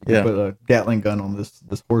robots. You Yeah. put a Gatling gun on this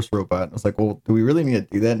horse robot. And it's like, well, do we really need to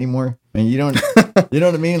do that anymore? I mean, you don't, you know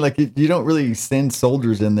what I mean? Like, you don't really send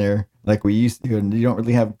soldiers in there like we used to, and you don't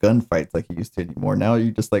really have gunfights like you used to anymore. Now you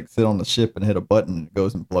just like sit on the ship and hit a button and it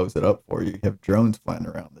goes and blows it up for you. You have drones flying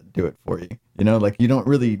around that do it for you. You know, like you don't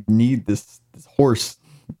really need this horse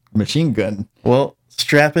machine gun. Well,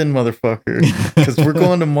 strap in, motherfucker, because we're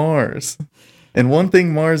going to Mars. And one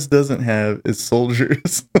thing Mars doesn't have is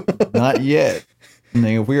soldiers. Not yet. I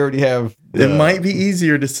mean, if we already have, It might be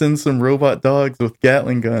easier to send some robot dogs with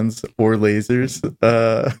Gatling guns or lasers.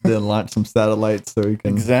 then launch some satellites so we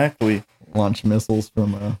can Exactly. launch missiles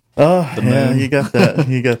from. Oh, The yeah, moon. you got that.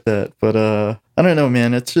 You got that. But I don't know,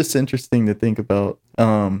 man. It's just interesting to think about.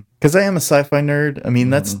 Because I am a sci-fi nerd. I mean,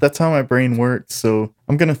 that's how my brain works. So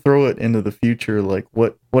I'm gonna throw it into the future. Like,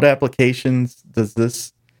 what applications does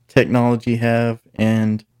this technology have,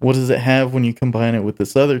 and what does it have when you combine it with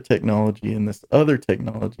this other technology and this other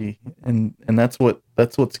technology, and that's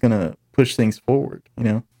what's gonna push things forward. You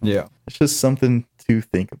know, Yeah. it's just something to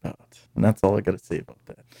think about, and that's all I gotta say about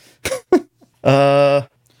that.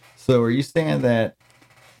 So are you saying that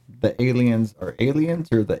the aliens are aliens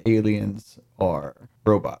or the aliens are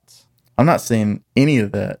robots? I'm not saying any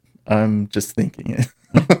of that. I'm just thinking it.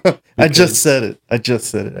 I just said it.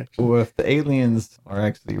 Actually. Well, if the aliens are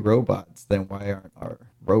actually robots, then why aren't our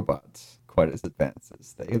robots quite as advanced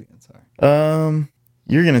as the aliens are?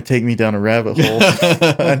 You're gonna take me down a rabbit hole.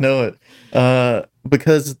 I know it.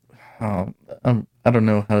 Because I don't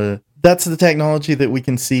know how to. That's the technology that we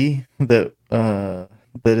can see that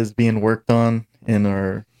is being worked on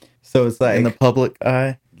in So it's like in the public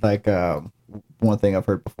eye. one thing I've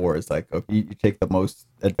heard before is like if you take the most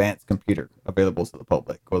advanced computer available to the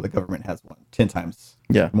public, or the government has one 10 times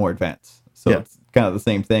more advanced. So Yeah. it's kind of the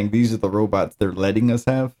same thing. These are the robots they're letting us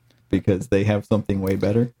have because they have something way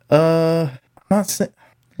better. I'm not saying.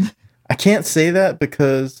 I can't say that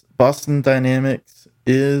because Boston Dynamics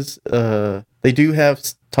is they do have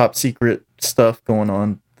top secret stuff going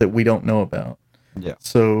on that we don't know about. Yeah.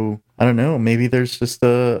 So I don't know. Maybe there's just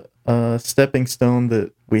a stepping stone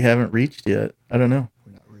that we haven't reached yet. I don't know.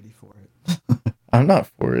 We're not ready for it. I'm not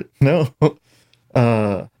for it. No.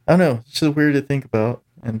 I don't know. It's just weird to think about,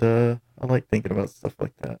 and I like thinking about stuff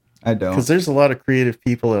like that I don't. because there's a lot of creative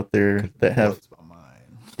people out there that have. Blows my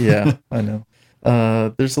mind. Yeah, I know.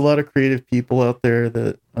 There's a lot of creative people out there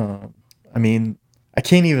that, I mean, I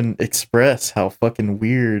can't even express how fucking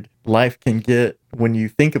weird life can get when you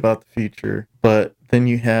think about the future, but then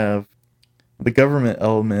you have the government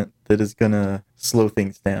element that is going to slow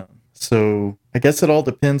things down. So I guess it all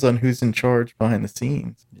depends on who's in charge behind the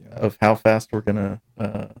scenes Yeah. of how fast we're going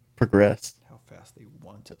to progress. How fast they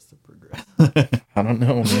want us to progress. I don't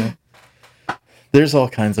know, man. There's all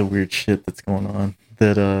kinds of weird shit that's going on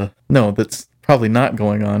that no, that's probably not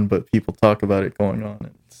going on, but people talk about it going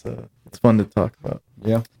on. It's fun to talk about.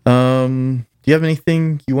 Yeah. Do you have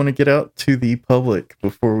anything you want to get out to the public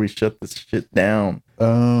before we shut this shit down?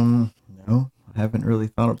 No, haven't really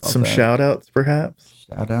thought about Some that. shout outs, perhaps.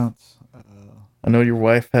 Shout outs. I know your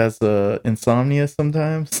wife has insomnia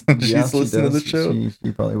sometimes. She's listening to the show.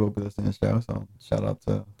 She probably will be listening to the show. So shout out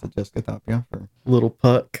to Jessica Tapia for Little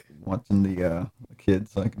Puck. watching the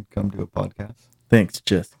kids so I can come do a podcast. Thanks,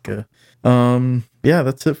 Jessica. Yeah,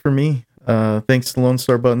 that's it for me. Thanks to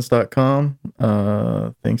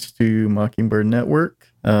LoneStarButtons.com. Thanks to Mockingbird Network.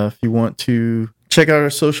 If you want to check out our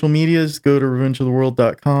social medias, go to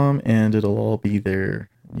RevengeOfTheWorld.com and it'll all be there.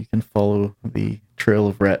 You can follow the trail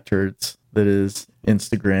of rat turds that is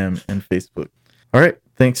Instagram and Facebook. All right.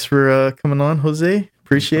 Thanks for coming on, Jose.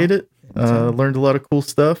 Appreciate it. Learned a lot of cool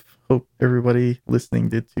stuff. Hope everybody listening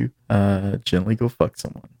did too. Gently go fuck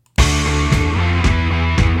someone.